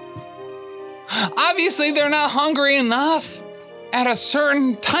people. Obviously, they're not hungry enough. At a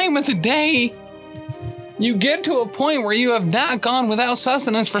certain time of the day, you get to a point where you have not gone without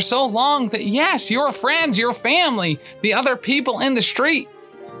sustenance for so long that, yes, your friends, your family, the other people in the street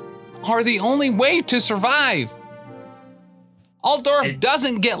are the only way to survive. Altdorf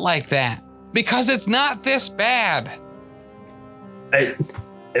doesn't get like that because it's not this bad.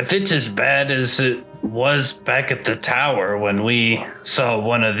 If it's as bad as it was back at the tower when we saw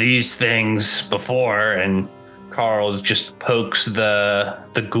one of these things before, and Carl just pokes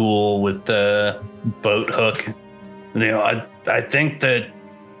the ghoul with the boat hook. I think that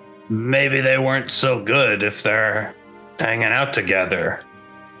maybe they weren't so good if they're hanging out together.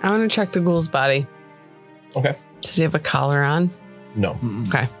 I want to check the ghoul's body. Okay. Does he have a collar on? No.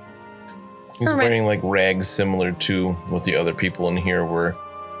 Okay. He's All right. wearing like rags similar to what the other people in here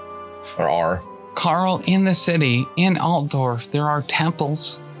are. Carl, in the city, in Altdorf, there are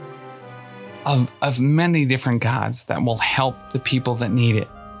temples of many different gods that will help the people that need it.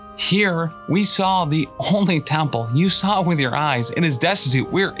 Here, we saw the only temple. You saw it with your eyes. It is destitute.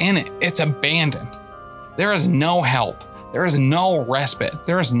 We're in it. It's abandoned. There is no help. There is no respite.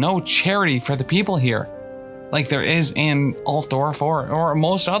 There is no charity for the people here, like there is in Altdorf or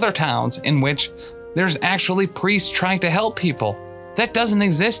most other towns in which there's actually priests trying to help people. That doesn't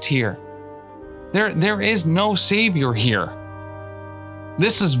exist here. There is no savior here.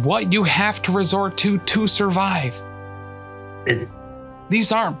 This is what you have to resort to survive.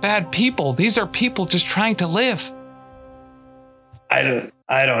 These aren't bad people. These are people just trying to live. I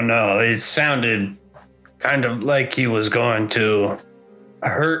don't know. It sounded kind of like he was going to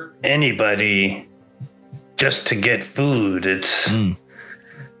hurt anybody just to get food.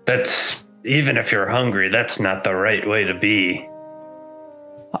 That's, even if you're hungry, that's not the right way to be.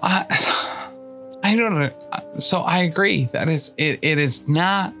 I don't know. So I agree. That is, it is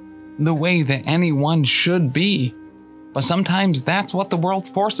not the way that anyone should be. But sometimes that's what the world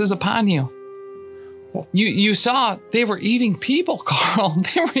forces upon you. You saw they were eating people, Carl.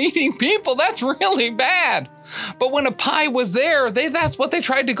 They were eating people. That's really bad. But when a pie was there, that's what they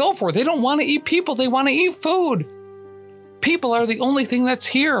tried to go for. They don't want to eat people. They want to eat food. People are the only thing that's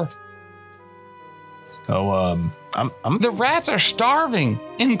here. So I'm The rats are starving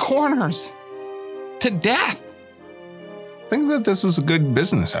in corners to death. think that this is a good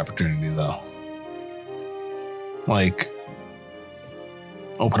business opportunity, though. Like,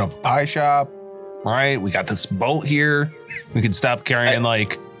 open up a pie shop, right? We got this boat here. We could stop carrying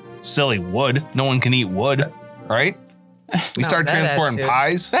like silly wood. No one can eat wood, right? We start that transporting attitude.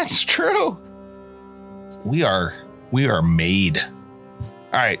 pies. That's true. We are made.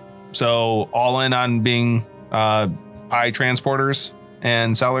 All right. So all in on being pie transporters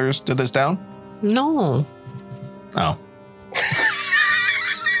and sellers to this town? No. Oh.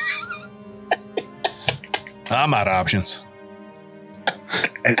 I'm out of options.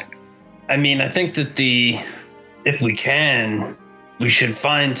 I mean, I think that if we can, we should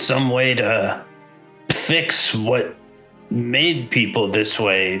find some way to fix what made people this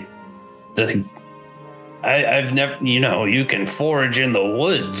way. I've never, you can forage in the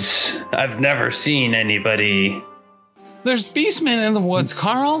woods. I've never seen anybody. There's beastmen in the woods,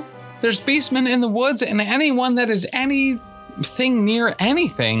 Carl. There's beastmen in the woods, and anyone that is anything near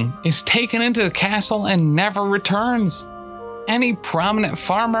anything is taken into the castle and never returns. Any prominent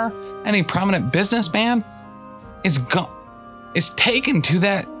farmer, any prominent businessman is taken to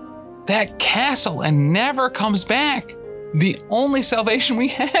that castle and never comes back. The only salvation we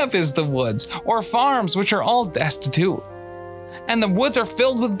have is the woods or farms, which are all destitute. And the woods are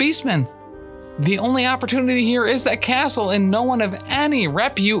filled with beastmen. The only opportunity here is that castle, and no one of any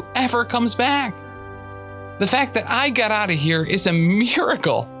repute ever comes back. The fact that I got out of here is a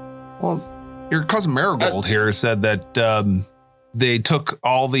miracle. Well, your cousin Marigold here said that they took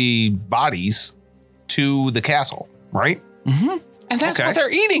all the bodies to the castle, right? Mm-hmm. And that's what they're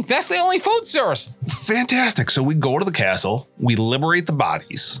eating. That's the only food source. Fantastic. So we go to the castle, we liberate the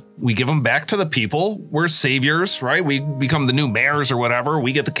bodies, we give them back to the people. We're saviors, right? We become the new mayors or whatever.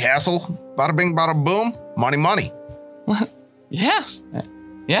 We get the castle. Bada bing, bada boom. Money, money. Yes.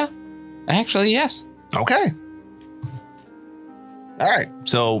 Yeah. Actually, yes. Okay. All right.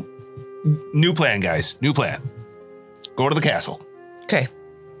 So new plan, guys. New plan. Go to the castle. Okay.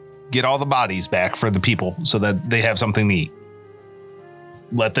 Get all the bodies back for the people so that they have something to eat.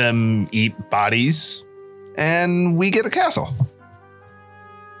 Let them eat bodies, and we get a castle.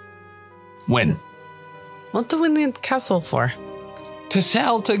 Win. What do we need the castle for? To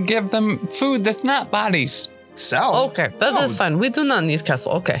sell, to give them food that's not bodies. Sell. Okay, that is fine. We do not need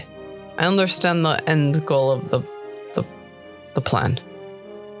castle. Okay. I understand the end goal of the plan.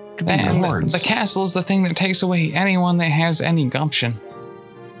 And Lords. the castle is the thing that takes away anyone that has any gumption.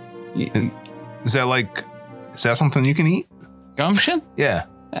 Is that something you can eat? Gumption? Yeah.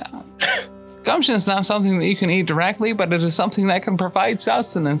 Gumption is not something that you can eat directly, but it is something that can provide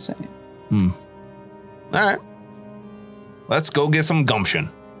sustenance. All right. Let's go get some gumption.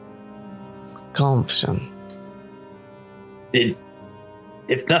 Gumption.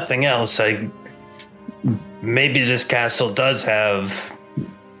 If nothing else, maybe this castle does have,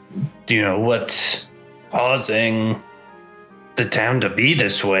 what's causing the town to be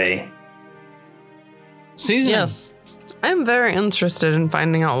this way. Seasoning. Yes. I'm very interested in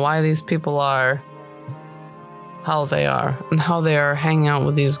finding out why these people are how they are and how they are hanging out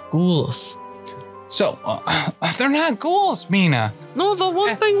with these ghouls. So, they're not ghouls, Mina. No, the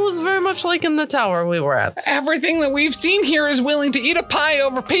one thing was very much like in the tower we were at. Everything that we've seen here is willing to eat a pie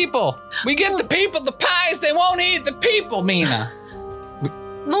over people. We get the people the pies, they won't eat the people, Mina.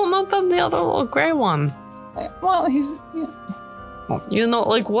 No, not the other little gray one. Well, he's... Yeah.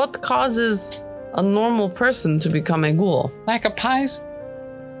 What causes a normal person to become a ghoul? Lack of pies?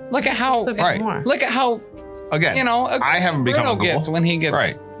 Look at how... Right. More. Look at how, Again, I haven't become Bruno a ghoul. gets when he gets,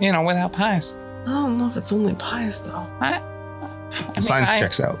 Right. Without pies. I don't know if it's only pies, though. Science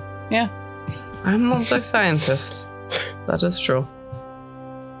checks out. Yeah. I'm not the scientist. That is true.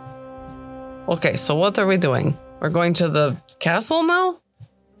 Okay, so what are we doing? We're going to the castle now?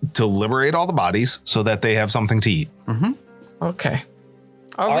 To liberate all the bodies so that they have something to eat. Mm-hmm. Okay.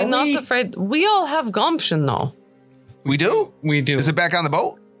 Are we not afraid? We all have gumption, though. We do? We do. Is it back on the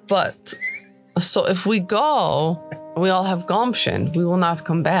boat? But, so if we go We all have gumption. We will not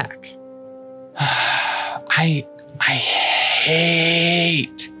come back. I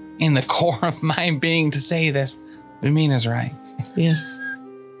hate in the core of my being to say this, but Mina's right. Yes.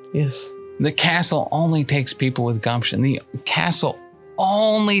 Yes. The castle only takes people with gumption. The castle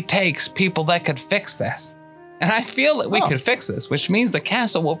only takes people that could fix this. And I feel that we could fix this, which means the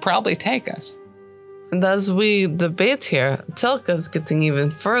castle will probably take us. And as we debate here, Telka's getting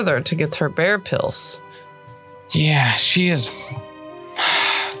even further to get her bear pills. Yeah, she is.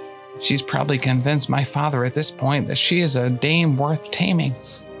 She's probably convinced my father at this point that she is a dame worth taming.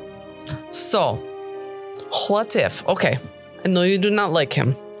 So, what if? Okay, I know you do not like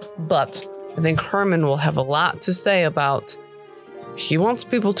him, but I think Herman will have a lot to say about he wants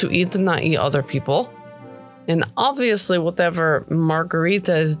people to eat and not eat other people. And obviously, whatever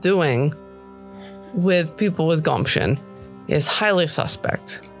Margarita is doing with people with gumption is highly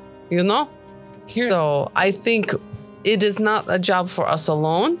suspect, you know? So I think it is not a job for us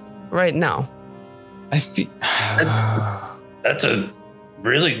alone right now. I feel That's a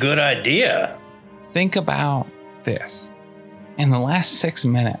really good idea. Think about this. In the last 6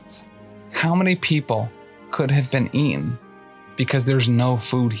 minutes, how many people could have been eaten because there's no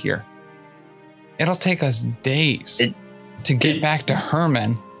food here? It'll take us days to get back to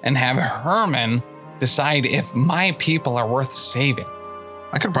Herman and have Herman decide if my people are worth saving.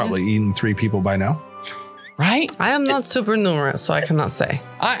 I could probably eaten 3 people by now. Right? I am not super numerous, so I cannot say.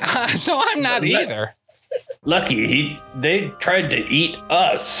 So I'm not either. Lucky, they tried to eat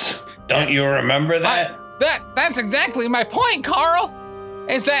us. Don't you remember that? That's exactly my point, Carl.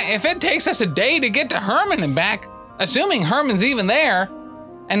 Is that if it takes us a day to get to Herman and back, assuming Herman's even there,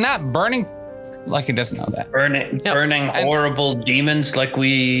 and not burning, Lucky doesn't know that. Burning horrible demons like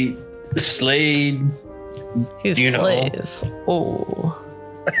we slayed. He slays. Oh.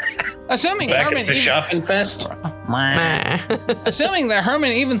 Assuming Back Herman at the Schaffenfest? Assuming that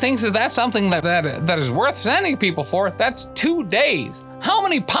Herman even thinks that that's something that is worth sending people for, that's 2 days. How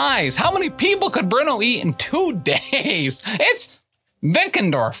many pies? How many people could Bruno eat in 2 days? It's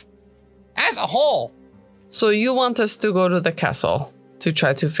Wittgendorf as a whole. So you want us to go to the castle to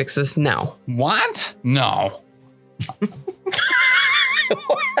try to fix this now? What? No.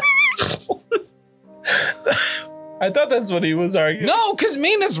 I thought that's what he was arguing. No, because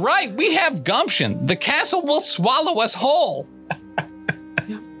Mina's right. We have gumption. The castle will swallow us whole.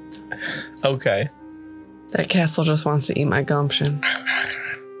 Okay. That castle just wants to eat my gumption.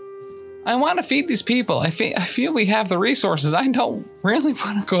 I want to feed these people. I feel we have the resources. I don't really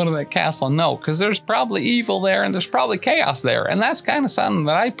want to go to that castle, no, because there's probably evil there and there's probably chaos there. And that's kind of something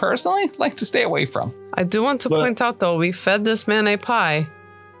that I personally like to stay away from. I do want to point out, though, we fed this man a pie,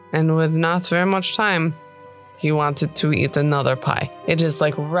 and with not very much time, he wanted to eat another pie. It is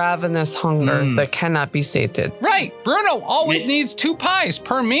like ravenous hunger that cannot be sated. Right. Bruno always needs 2 pies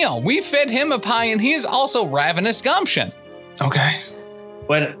per meal. We fed him a pie and he is also ravenous gumption. Okay.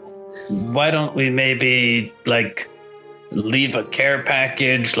 Why don't we maybe leave a care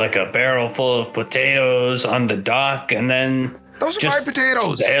package, like a barrel full of potatoes on the dock, and then Those are just my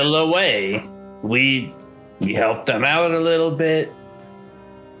potatoes. sail away. We help them out a little bit,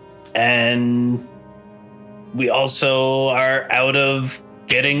 and we also are out of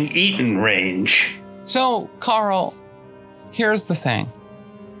getting eaten range. So, Carl, here's the thing.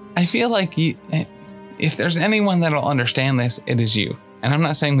 I feel like if there's anyone that'll understand this, it is you. And I'm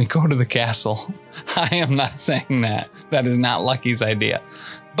not saying we go to the castle. I am not saying that. That is not Lucky's idea.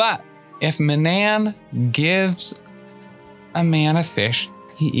 But if Manan gives a man a fish,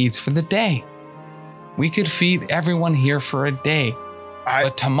 he eats for the day. We could feed everyone here for a day.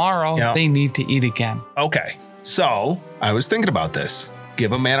 But tomorrow, they need to eat again. Okay. So I was thinking about this.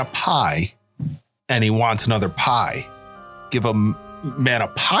 Give a man a pie and he wants another pie. Give a man a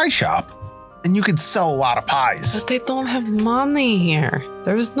pie shop and you could sell a lot of pies. But they don't have money here.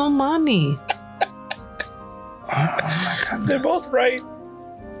 There's no money. Oh my goodness. They're both right.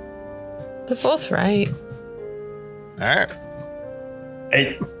 They're both right. All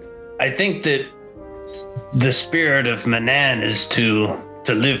right. I think that the spirit of Manan is to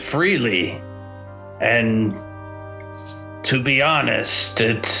live freely, and to be honest,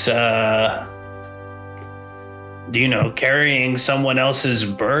 it's carrying someone else's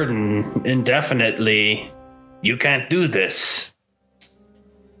burden indefinitely. You can't do this.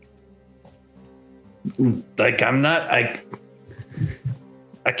 I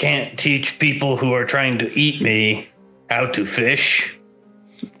can't teach people who are trying to eat me how to fish.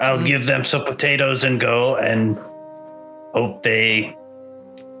 I'll give them some potatoes and go and hope they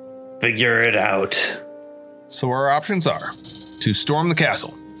figure it out. So our options are to storm the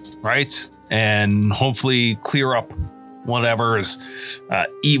castle, right? and hopefully clear up whatever is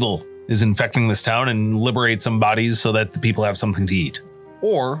evil is infecting this town and liberate some bodies so that the people have something to eat.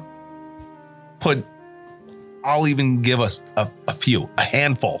 Or I'll even give us a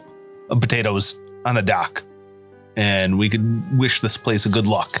handful of potatoes on the dock, and we could wish this place a good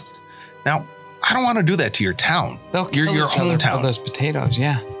luck. Now, I don't want to do that to your town. Your hometown. For those potatoes,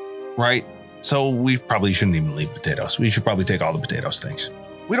 yeah. Right? So we probably shouldn't even leave potatoes. We should probably take all the potatoes things.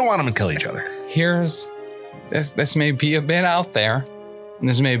 We don't want them to kill each other. This may be a bit out there, and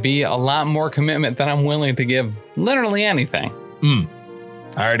this may be a lot more commitment than I'm willing to give literally anything. I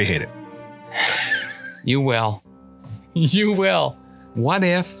already hate it. You will. You will. What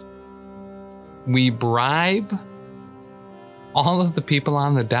if we bribe all of the people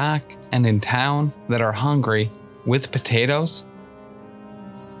on the dock and in town that are hungry with potatoes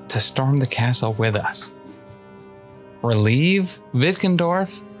to storm the castle with us? Relieve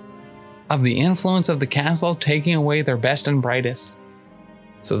Wittgendorf of the influence of the castle, taking away their best and brightest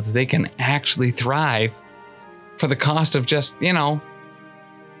so that they can actually thrive for the cost of just,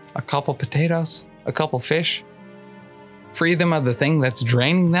 a couple potatoes, a couple fish. Free them of the thing that's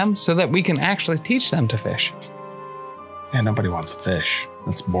draining them so that we can actually teach them to fish. Yeah, nobody wants a fish.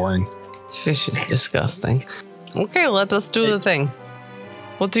 That's boring. Fish is disgusting. Okay, let us do the thing.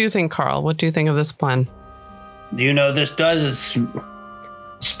 What do you think, Carl? What do you think of this plan? This does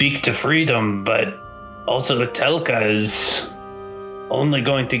speak to freedom, but also Telka is only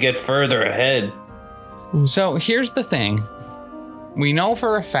going to get further ahead. So here's the thing. We know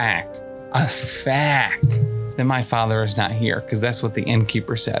for a fact, that my father is not here, because that's what the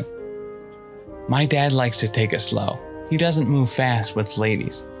innkeeper said. My dad likes to take it slow. He doesn't move fast with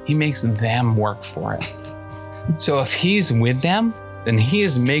ladies. He makes them work for it. So if he's with them, then he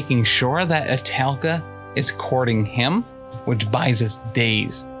is making sure that Atelka is courting him, which buys us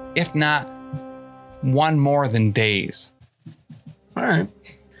days, if not one more than days. All right.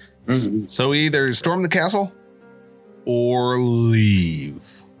 So we either storm the castle or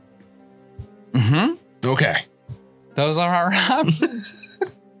leave. Mm-hmm. Okay. Those are our options.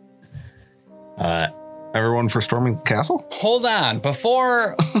 Everyone for storming the castle? Hold on.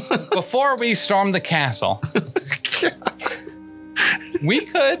 Before we storm the castle, we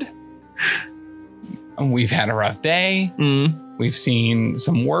could. We've had a rough day. We've seen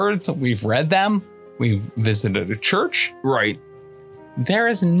some words. We've read them. We've visited a church. Right. There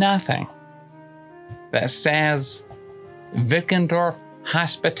is nothing that says Wittgendorf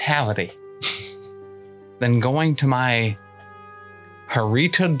hospitality than going to my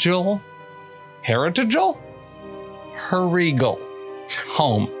heritageal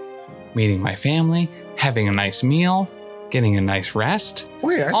home, meeting my family, having a nice meal, getting a nice rest.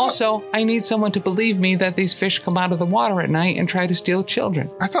 Also, I need someone to believe me that these fish come out of the water at night and try to steal children.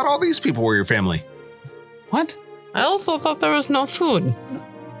 I thought all these people were your family. What? I also thought there was no food.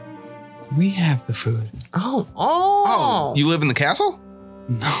 We have the food. Oh. You live in the castle?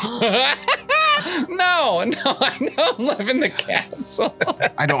 No, I don't live in the castle.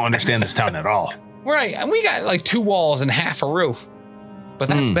 I don't understand this town at all. Right, and we got like 2 walls and half a roof. But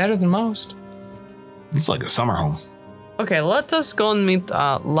that's better than most. It's like a summer home. Okay, let us go and meet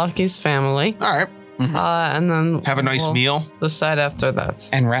Lucky's family. All right. And then have a nice meal. Decide after that.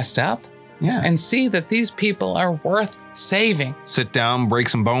 And rest up. Yeah. And see that these people are worth saving. Sit down, break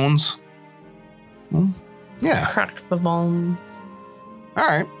some bones. Yeah. Crack the bones.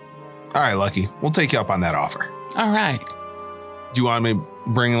 All right, Lucky. We'll take you up on that offer. All right. Do you want me to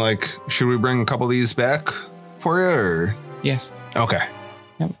bring should we bring a couple of these back for you or? Yes. Okay.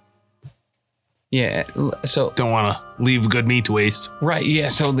 Yep. Yeah. So don't want to leave good meat to waste. Right. Yeah.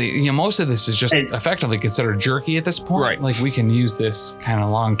 So most of this is just effectively considered jerky at this point. Right. Like we can use this kind of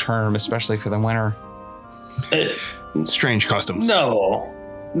long term, especially for the winter. Strange customs. No,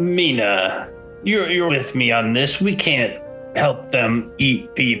 Mina, you're with me on this. We can't help them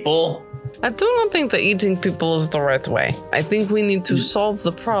eat people. I do not think that eating people is the right way. I think we need to solve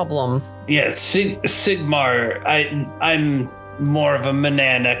the problem. Yes, Sigmar, I'm more of a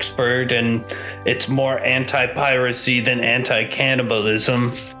Manan expert, and it's more anti-piracy than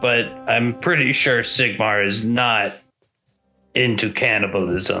anti-cannibalism, but I'm pretty sure Sigmar is not into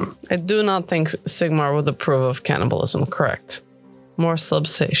cannibalism. I do not think Sigmar would approve of cannibalism, correct. More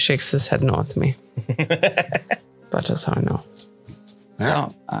shakes his head no at me. That is how I know.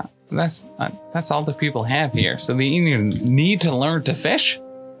 So that's all the people have here. So they either need to learn to fish,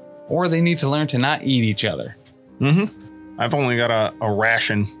 or they need to learn to not eat each other. I've only got a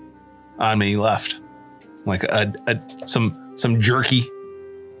ration on me left, like some jerky.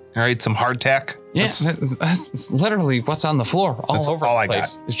 All right, some hardtack. Yes, that's literally what's on the floor That's all over all the I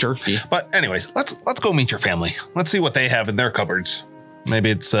place. Is jerky. But anyways, let's go meet your family. Let's see what they have in their cupboards. Maybe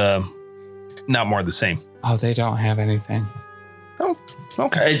it's not more the same. Oh, they don't have anything. Oh,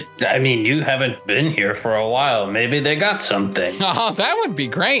 okay. I mean, you haven't been here for a while. Maybe they got something. Oh, that would be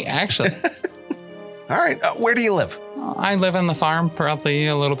great, actually. All right. Where do you live? I live on the farm, probably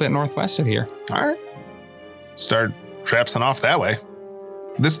a little bit northwest of here. All right. Start trapsing off that way.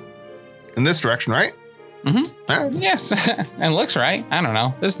 In this direction, right? Mm-hmm. All right. Yes, and looks right. I don't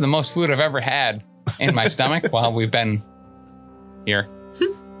know. This is the most food I've ever had in my stomach while we've been here.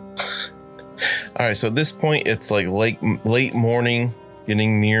 All right, so at this point, it's like late morning,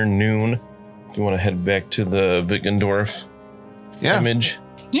 getting near noon. If you want to head back to the Wittgendorf image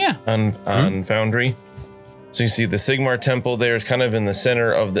Yeah. on Foundry. So you see the Sigmar Temple there is kind of in the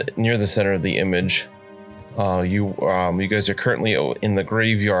center of near the center of the image. You guys are currently in the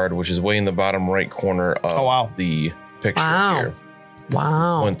graveyard, which is way in the bottom right corner of the picture here.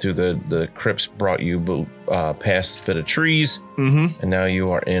 Wow. Went through the crypts, brought you past a bit of trees, and now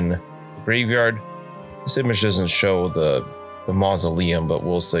you are in the graveyard. This image doesn't show the mausoleum, but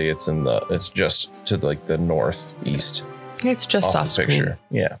we'll say it's just to like the northeast. It's just off the screen. picture.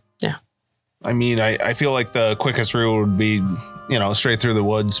 Yeah. I mean, I feel like the quickest route would be, straight through the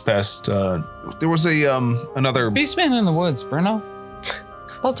woods past. There was another. Beastman in the woods, Bruno.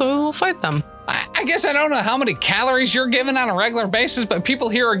 Well, we'll fight them. I guess I don't know how many calories you're given on a regular basis, but people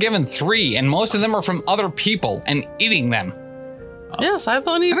here are given 3, and most of them are from other people and eating them. Yes, I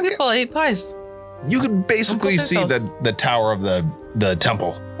thought people ate pies. You could basically see potatoes. the tower of the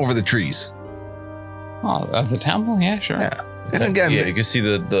temple over the trees. Oh, of the temple? Yeah, sure. Yeah. And again, you can see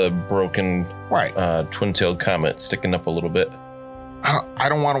the broken twin-tailed comet sticking up a little bit. I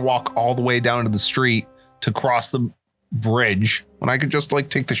don't want to walk all the way down to the street to cross the bridge when I could just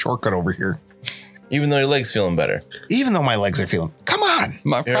take the shortcut over here. Even though your leg's feeling better. Even though my legs are feeling. Come on.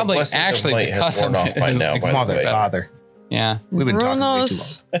 Probably actually because of off by now. Mother, father. Yeah. We've been talking way too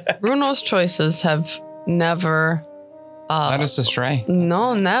long. Bruno's choices have never. Led us astray.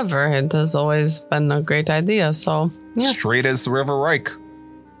 No, never. It has always been a great idea. So, yeah. Straight as the River Reich.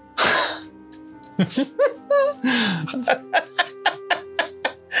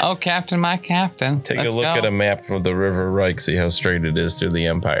 Oh, Captain, my Captain. Take a look at a map of the River Reich, see how straight it is through the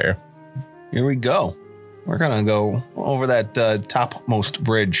Empire. Here we go. We're going to go over that topmost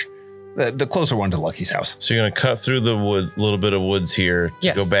bridge, the closer one to Lucky's house. So you're going to cut through the little bit of woods here to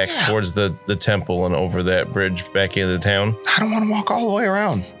Yes. go back towards the temple and over that bridge back into the town. I don't want to walk all the way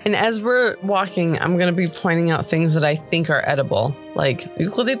around. And as we're walking, I'm going to be pointing out things that I think are edible. Like,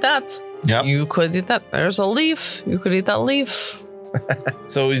 you could eat that. Yep. You could eat that. There's a leaf. You could eat that leaf.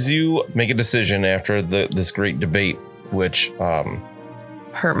 So as you make a decision after this great debate, which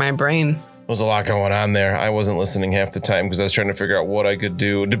Hurt my brain. was a lot going on there. I wasn't listening half the time because I was trying to figure out what I could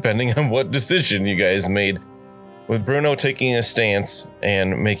do depending on what decision you guys made. With Bruno taking a stance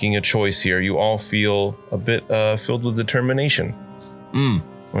and making a choice here, you all feel a bit filled with determination.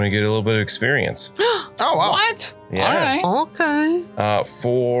 Want to get a little bit of experience. Oh, wow. What? Yeah. All right. Okay.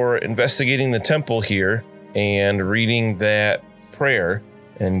 For investigating the temple here and reading that prayer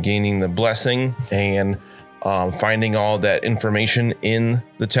and gaining the blessing and finding all that information in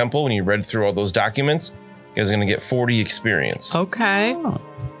the temple. When you read through all those documents, you guys are going to get 40 experience. Okay.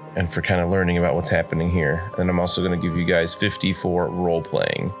 And for kind of learning about what's happening here. And I'm also going to give you guys 50 for role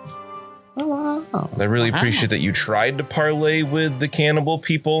playing. Oh, wow. I really appreciate that you tried to parlay with the cannibal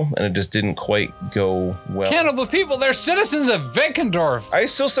people and it just didn't quite go well. Cannibal people, they're citizens of Wittgendorf. I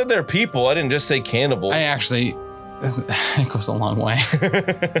still said they're people. I didn't just say cannibal. It goes a long way.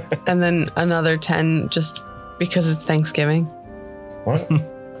 And then another 10 just because it's Thanksgiving What?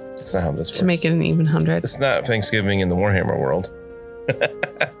 That's not how this works. to make it an even 100. It's not Thanksgiving in the Warhammer world.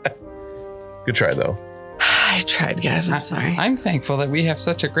 Good try, though. I tried, guys. I'm sorry. I'm thankful that we have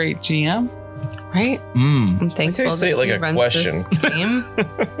such a great GM. Right? I'm thankful. say it that like he a runs question. this game. You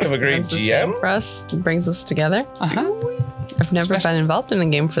have a great Runs this game GM? for us. Brings us together. Uh-huh. I've never Especially- been involved in a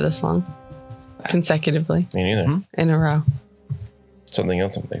game for this long, consecutively Me neither. Mhm. in a row. Something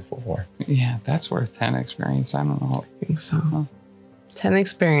else I'm thankful for. Yeah, that's worth 10 experience. I don't know. I think so. 10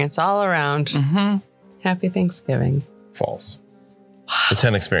 experience all around. Mm-hmm. Happy Thanksgiving. False. The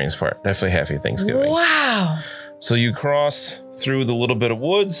 10 experience part. Definitely happy Thanksgiving. Wow. So you cross through the little bit of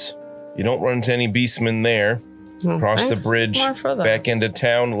woods. You don't run into any beastmen there. Well, Cross the thanks. bridge More for them. back into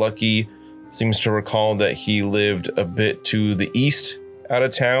town. Lucky seems to recall that he lived a bit to the east out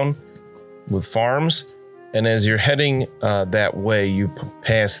of town with farms. And as you're heading that way, you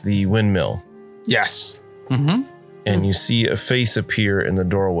pass the windmill. Yes. Mm-hmm. and you see a face appear in the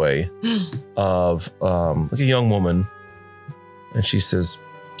doorway of like a young woman, and she says,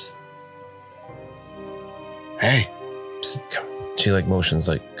 "Psst. Hey, Psst, come." She like motions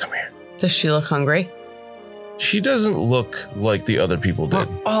like, "Come here." Does she look hungry? She doesn't look like the other people did.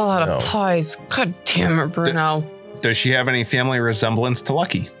 All out No. of pies. God damn it, Bruno. does she have any family resemblance to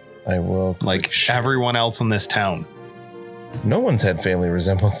Lucky? I will Like everyone else in this town? No one's had family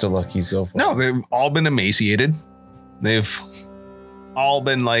resemblance to Lucky so far. No, they've all been emaciated. They've all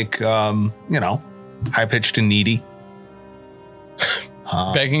been like, high pitched and needy.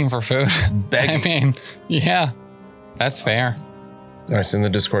 Begging for food. Begging. I mean, yeah, that's fair. All right, so in the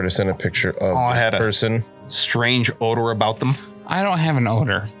Discord, I sent a picture of I this had a- person. Strange odor about them. I don't have an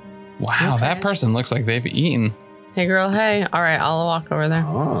odor. Wow, Okay. that person looks like they've eaten. Hey, girl. Hey. All right. I'll walk over there.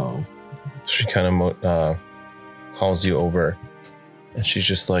 Oh. She kind of calls you over, and she's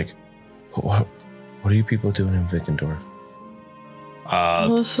just like, "What are you people doing in Vickendorf?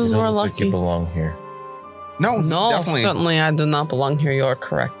 This You is don't where look like you Lucky. belong here." No, No, definitely. certainly I do not belong here. You're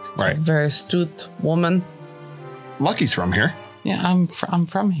correct. Right. Very astute woman. Lucky's from here. Yeah, I'm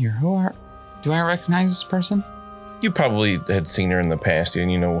from here. Do I recognize this person? You probably had seen her in the past,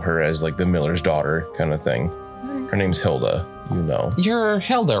 and you know her as like the miller's daughter kind of thing. Her name's Hilda. You know. You're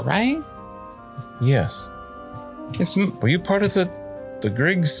Hilda, right? Yes. It's Were you part of the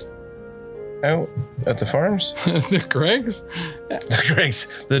Griggs out at the farms? the Greggs? The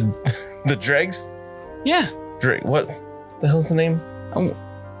Griggs. The Dregs? Yeah, What the hell's the name? Oh.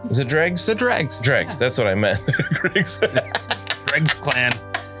 Is it Dregs? the Dregs. Dregs. That's what I meant. Griggs. Greg's clan.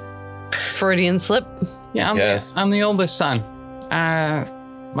 Freudian slip. Yeah, Yes. I'm the oldest son.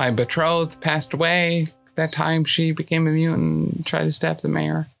 My betrothed passed away that time she became a mutant and tried to stab the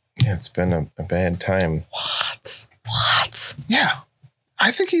mayor. Yeah, it's been a bad time. What? Yeah.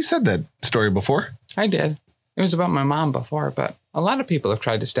 I think he said that story before. I did. It was about my mom before, but a lot of people have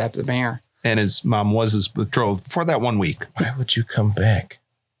tried to stab the mayor. And his mom was his betrothed for that 1 week. Why would you come back?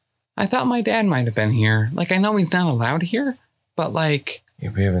 I thought my dad might have been here. Like, I know he's not allowed here, but like, Yeah,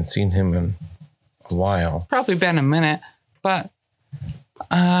 we haven't seen him in a while. probably been a minute. But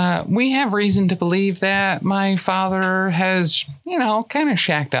we have reason to believe that my father has, kind of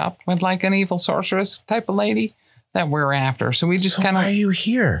shacked up with like an evil sorceress type of lady that we're after. So we just So kind why are of, you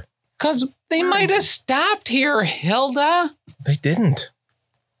here? because they might have stopped here, Hilda. They didn't.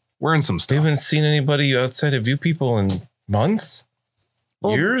 We're in some They stuff. haven't seen anybody outside of you people in months?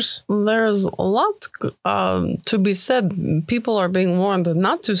 Well, Years? There's a lot to be said. People are being warned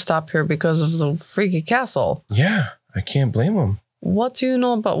not to stop here because of the freaky castle. Yeah, I can't blame them. What do you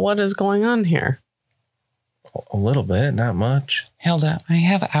know about what is going on here? A little bit, not much. Hilda, I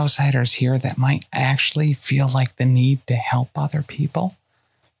have outsiders here that might actually feel like the need to help other people.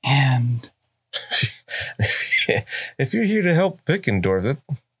 And If you're here to help Vickendorf, that's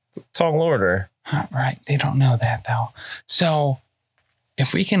a tall order. right, they don't know that though. So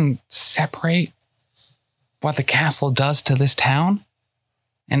if we can separate what the castle does to this town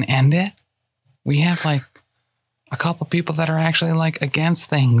and end it, we have like a couple people that are actually like against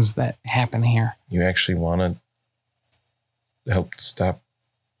things that happen here. You actually want to help stop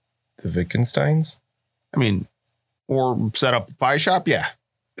the Wittgensteins? I mean, or set up a pie shop. Yeah.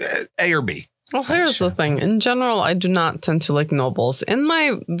 A or B. Well, here's the thing. In general, I do not tend to like nobles. In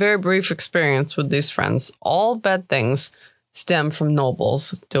my very brief experience with these friends, all bad things stem from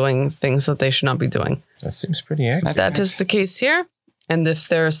nobles doing things that they should not be doing. That seems pretty accurate. That is the case here. And if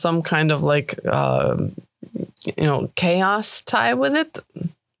there's some kind of like, chaos tie with it,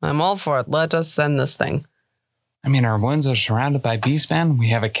 I'm all for it. Let us send this thing. I mean, our woods are surrounded by beastmen. We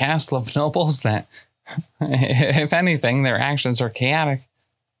have a castle of nobles that, if anything, their actions are chaotic.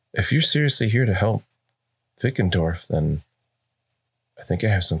 If you're seriously here to help Vickendorf, then I think I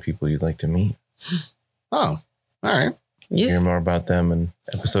have some people you'd like to meet. Oh, all right. Hear more about them in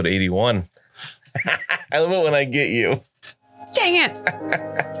episode 81. I love it when I get you. Dang it.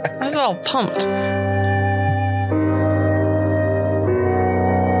 I was all pumped.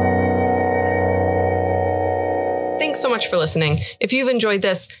 Thanks so much for listening. If you've enjoyed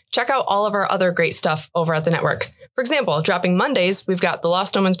this, check out all of our other great stuff over at the network. For example, dropping Mondays, we've got the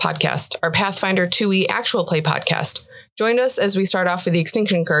Lost Omens podcast, our Pathfinder 2e actual play podcast. Join us as we start off with the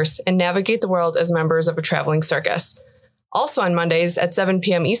Extinction Curse and navigate the world as members of a traveling circus. Also on Mondays at 7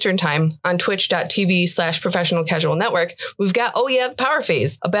 p.m. Eastern Time on twitch.tv/Professional Casual Network, we've got the Power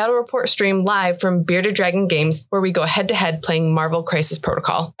Phase, a battle report stream live from Bearded Dragon Games where we go head-to-head playing Marvel Crisis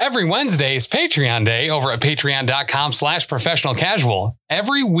Protocol. Every Wednesday is Patreon Day over at patreon.com/Professional Casual.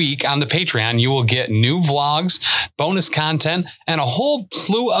 Every week on the Patreon, you will get new vlogs, bonus content, and a whole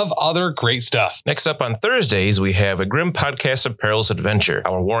slew of other great stuff. Next up on Thursdays, we have a Grim Podcast of Perilous Adventure,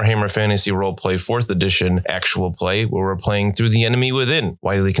 our Warhammer Fantasy Roleplay 4th Edition actual play, where we're playing through The Enemy Within,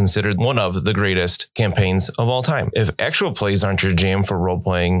 widely considered one of the greatest campaigns of all time. If actual plays aren't your jam for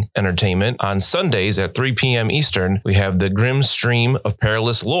role-playing entertainment, on Sundays at 3 p.m. Eastern, we have the Grim Stream of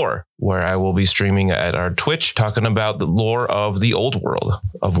Perilous Lore, where I will be streaming at our Twitch talking about the lore of the old world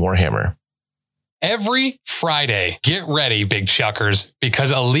of Warhammer. Every Friday, get ready, big chuckers, because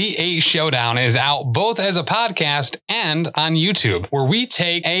Elite 8 Showdown is out both as a podcast and on YouTube, where we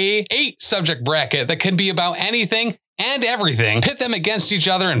take a 8-subject bracket that can be about anything and everything, pit them against each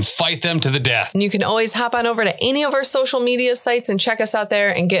other and fight them to the death. And you can always hop on over to any of our social media sites and check us out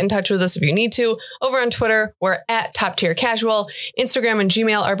there and get in touch with us if you need to. Over on Twitter, we're at Top Tier Casual. Instagram and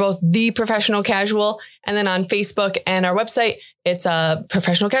Gmail are both The Professional Casual. And then on Facebook and our website, it's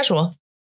Professional Casual.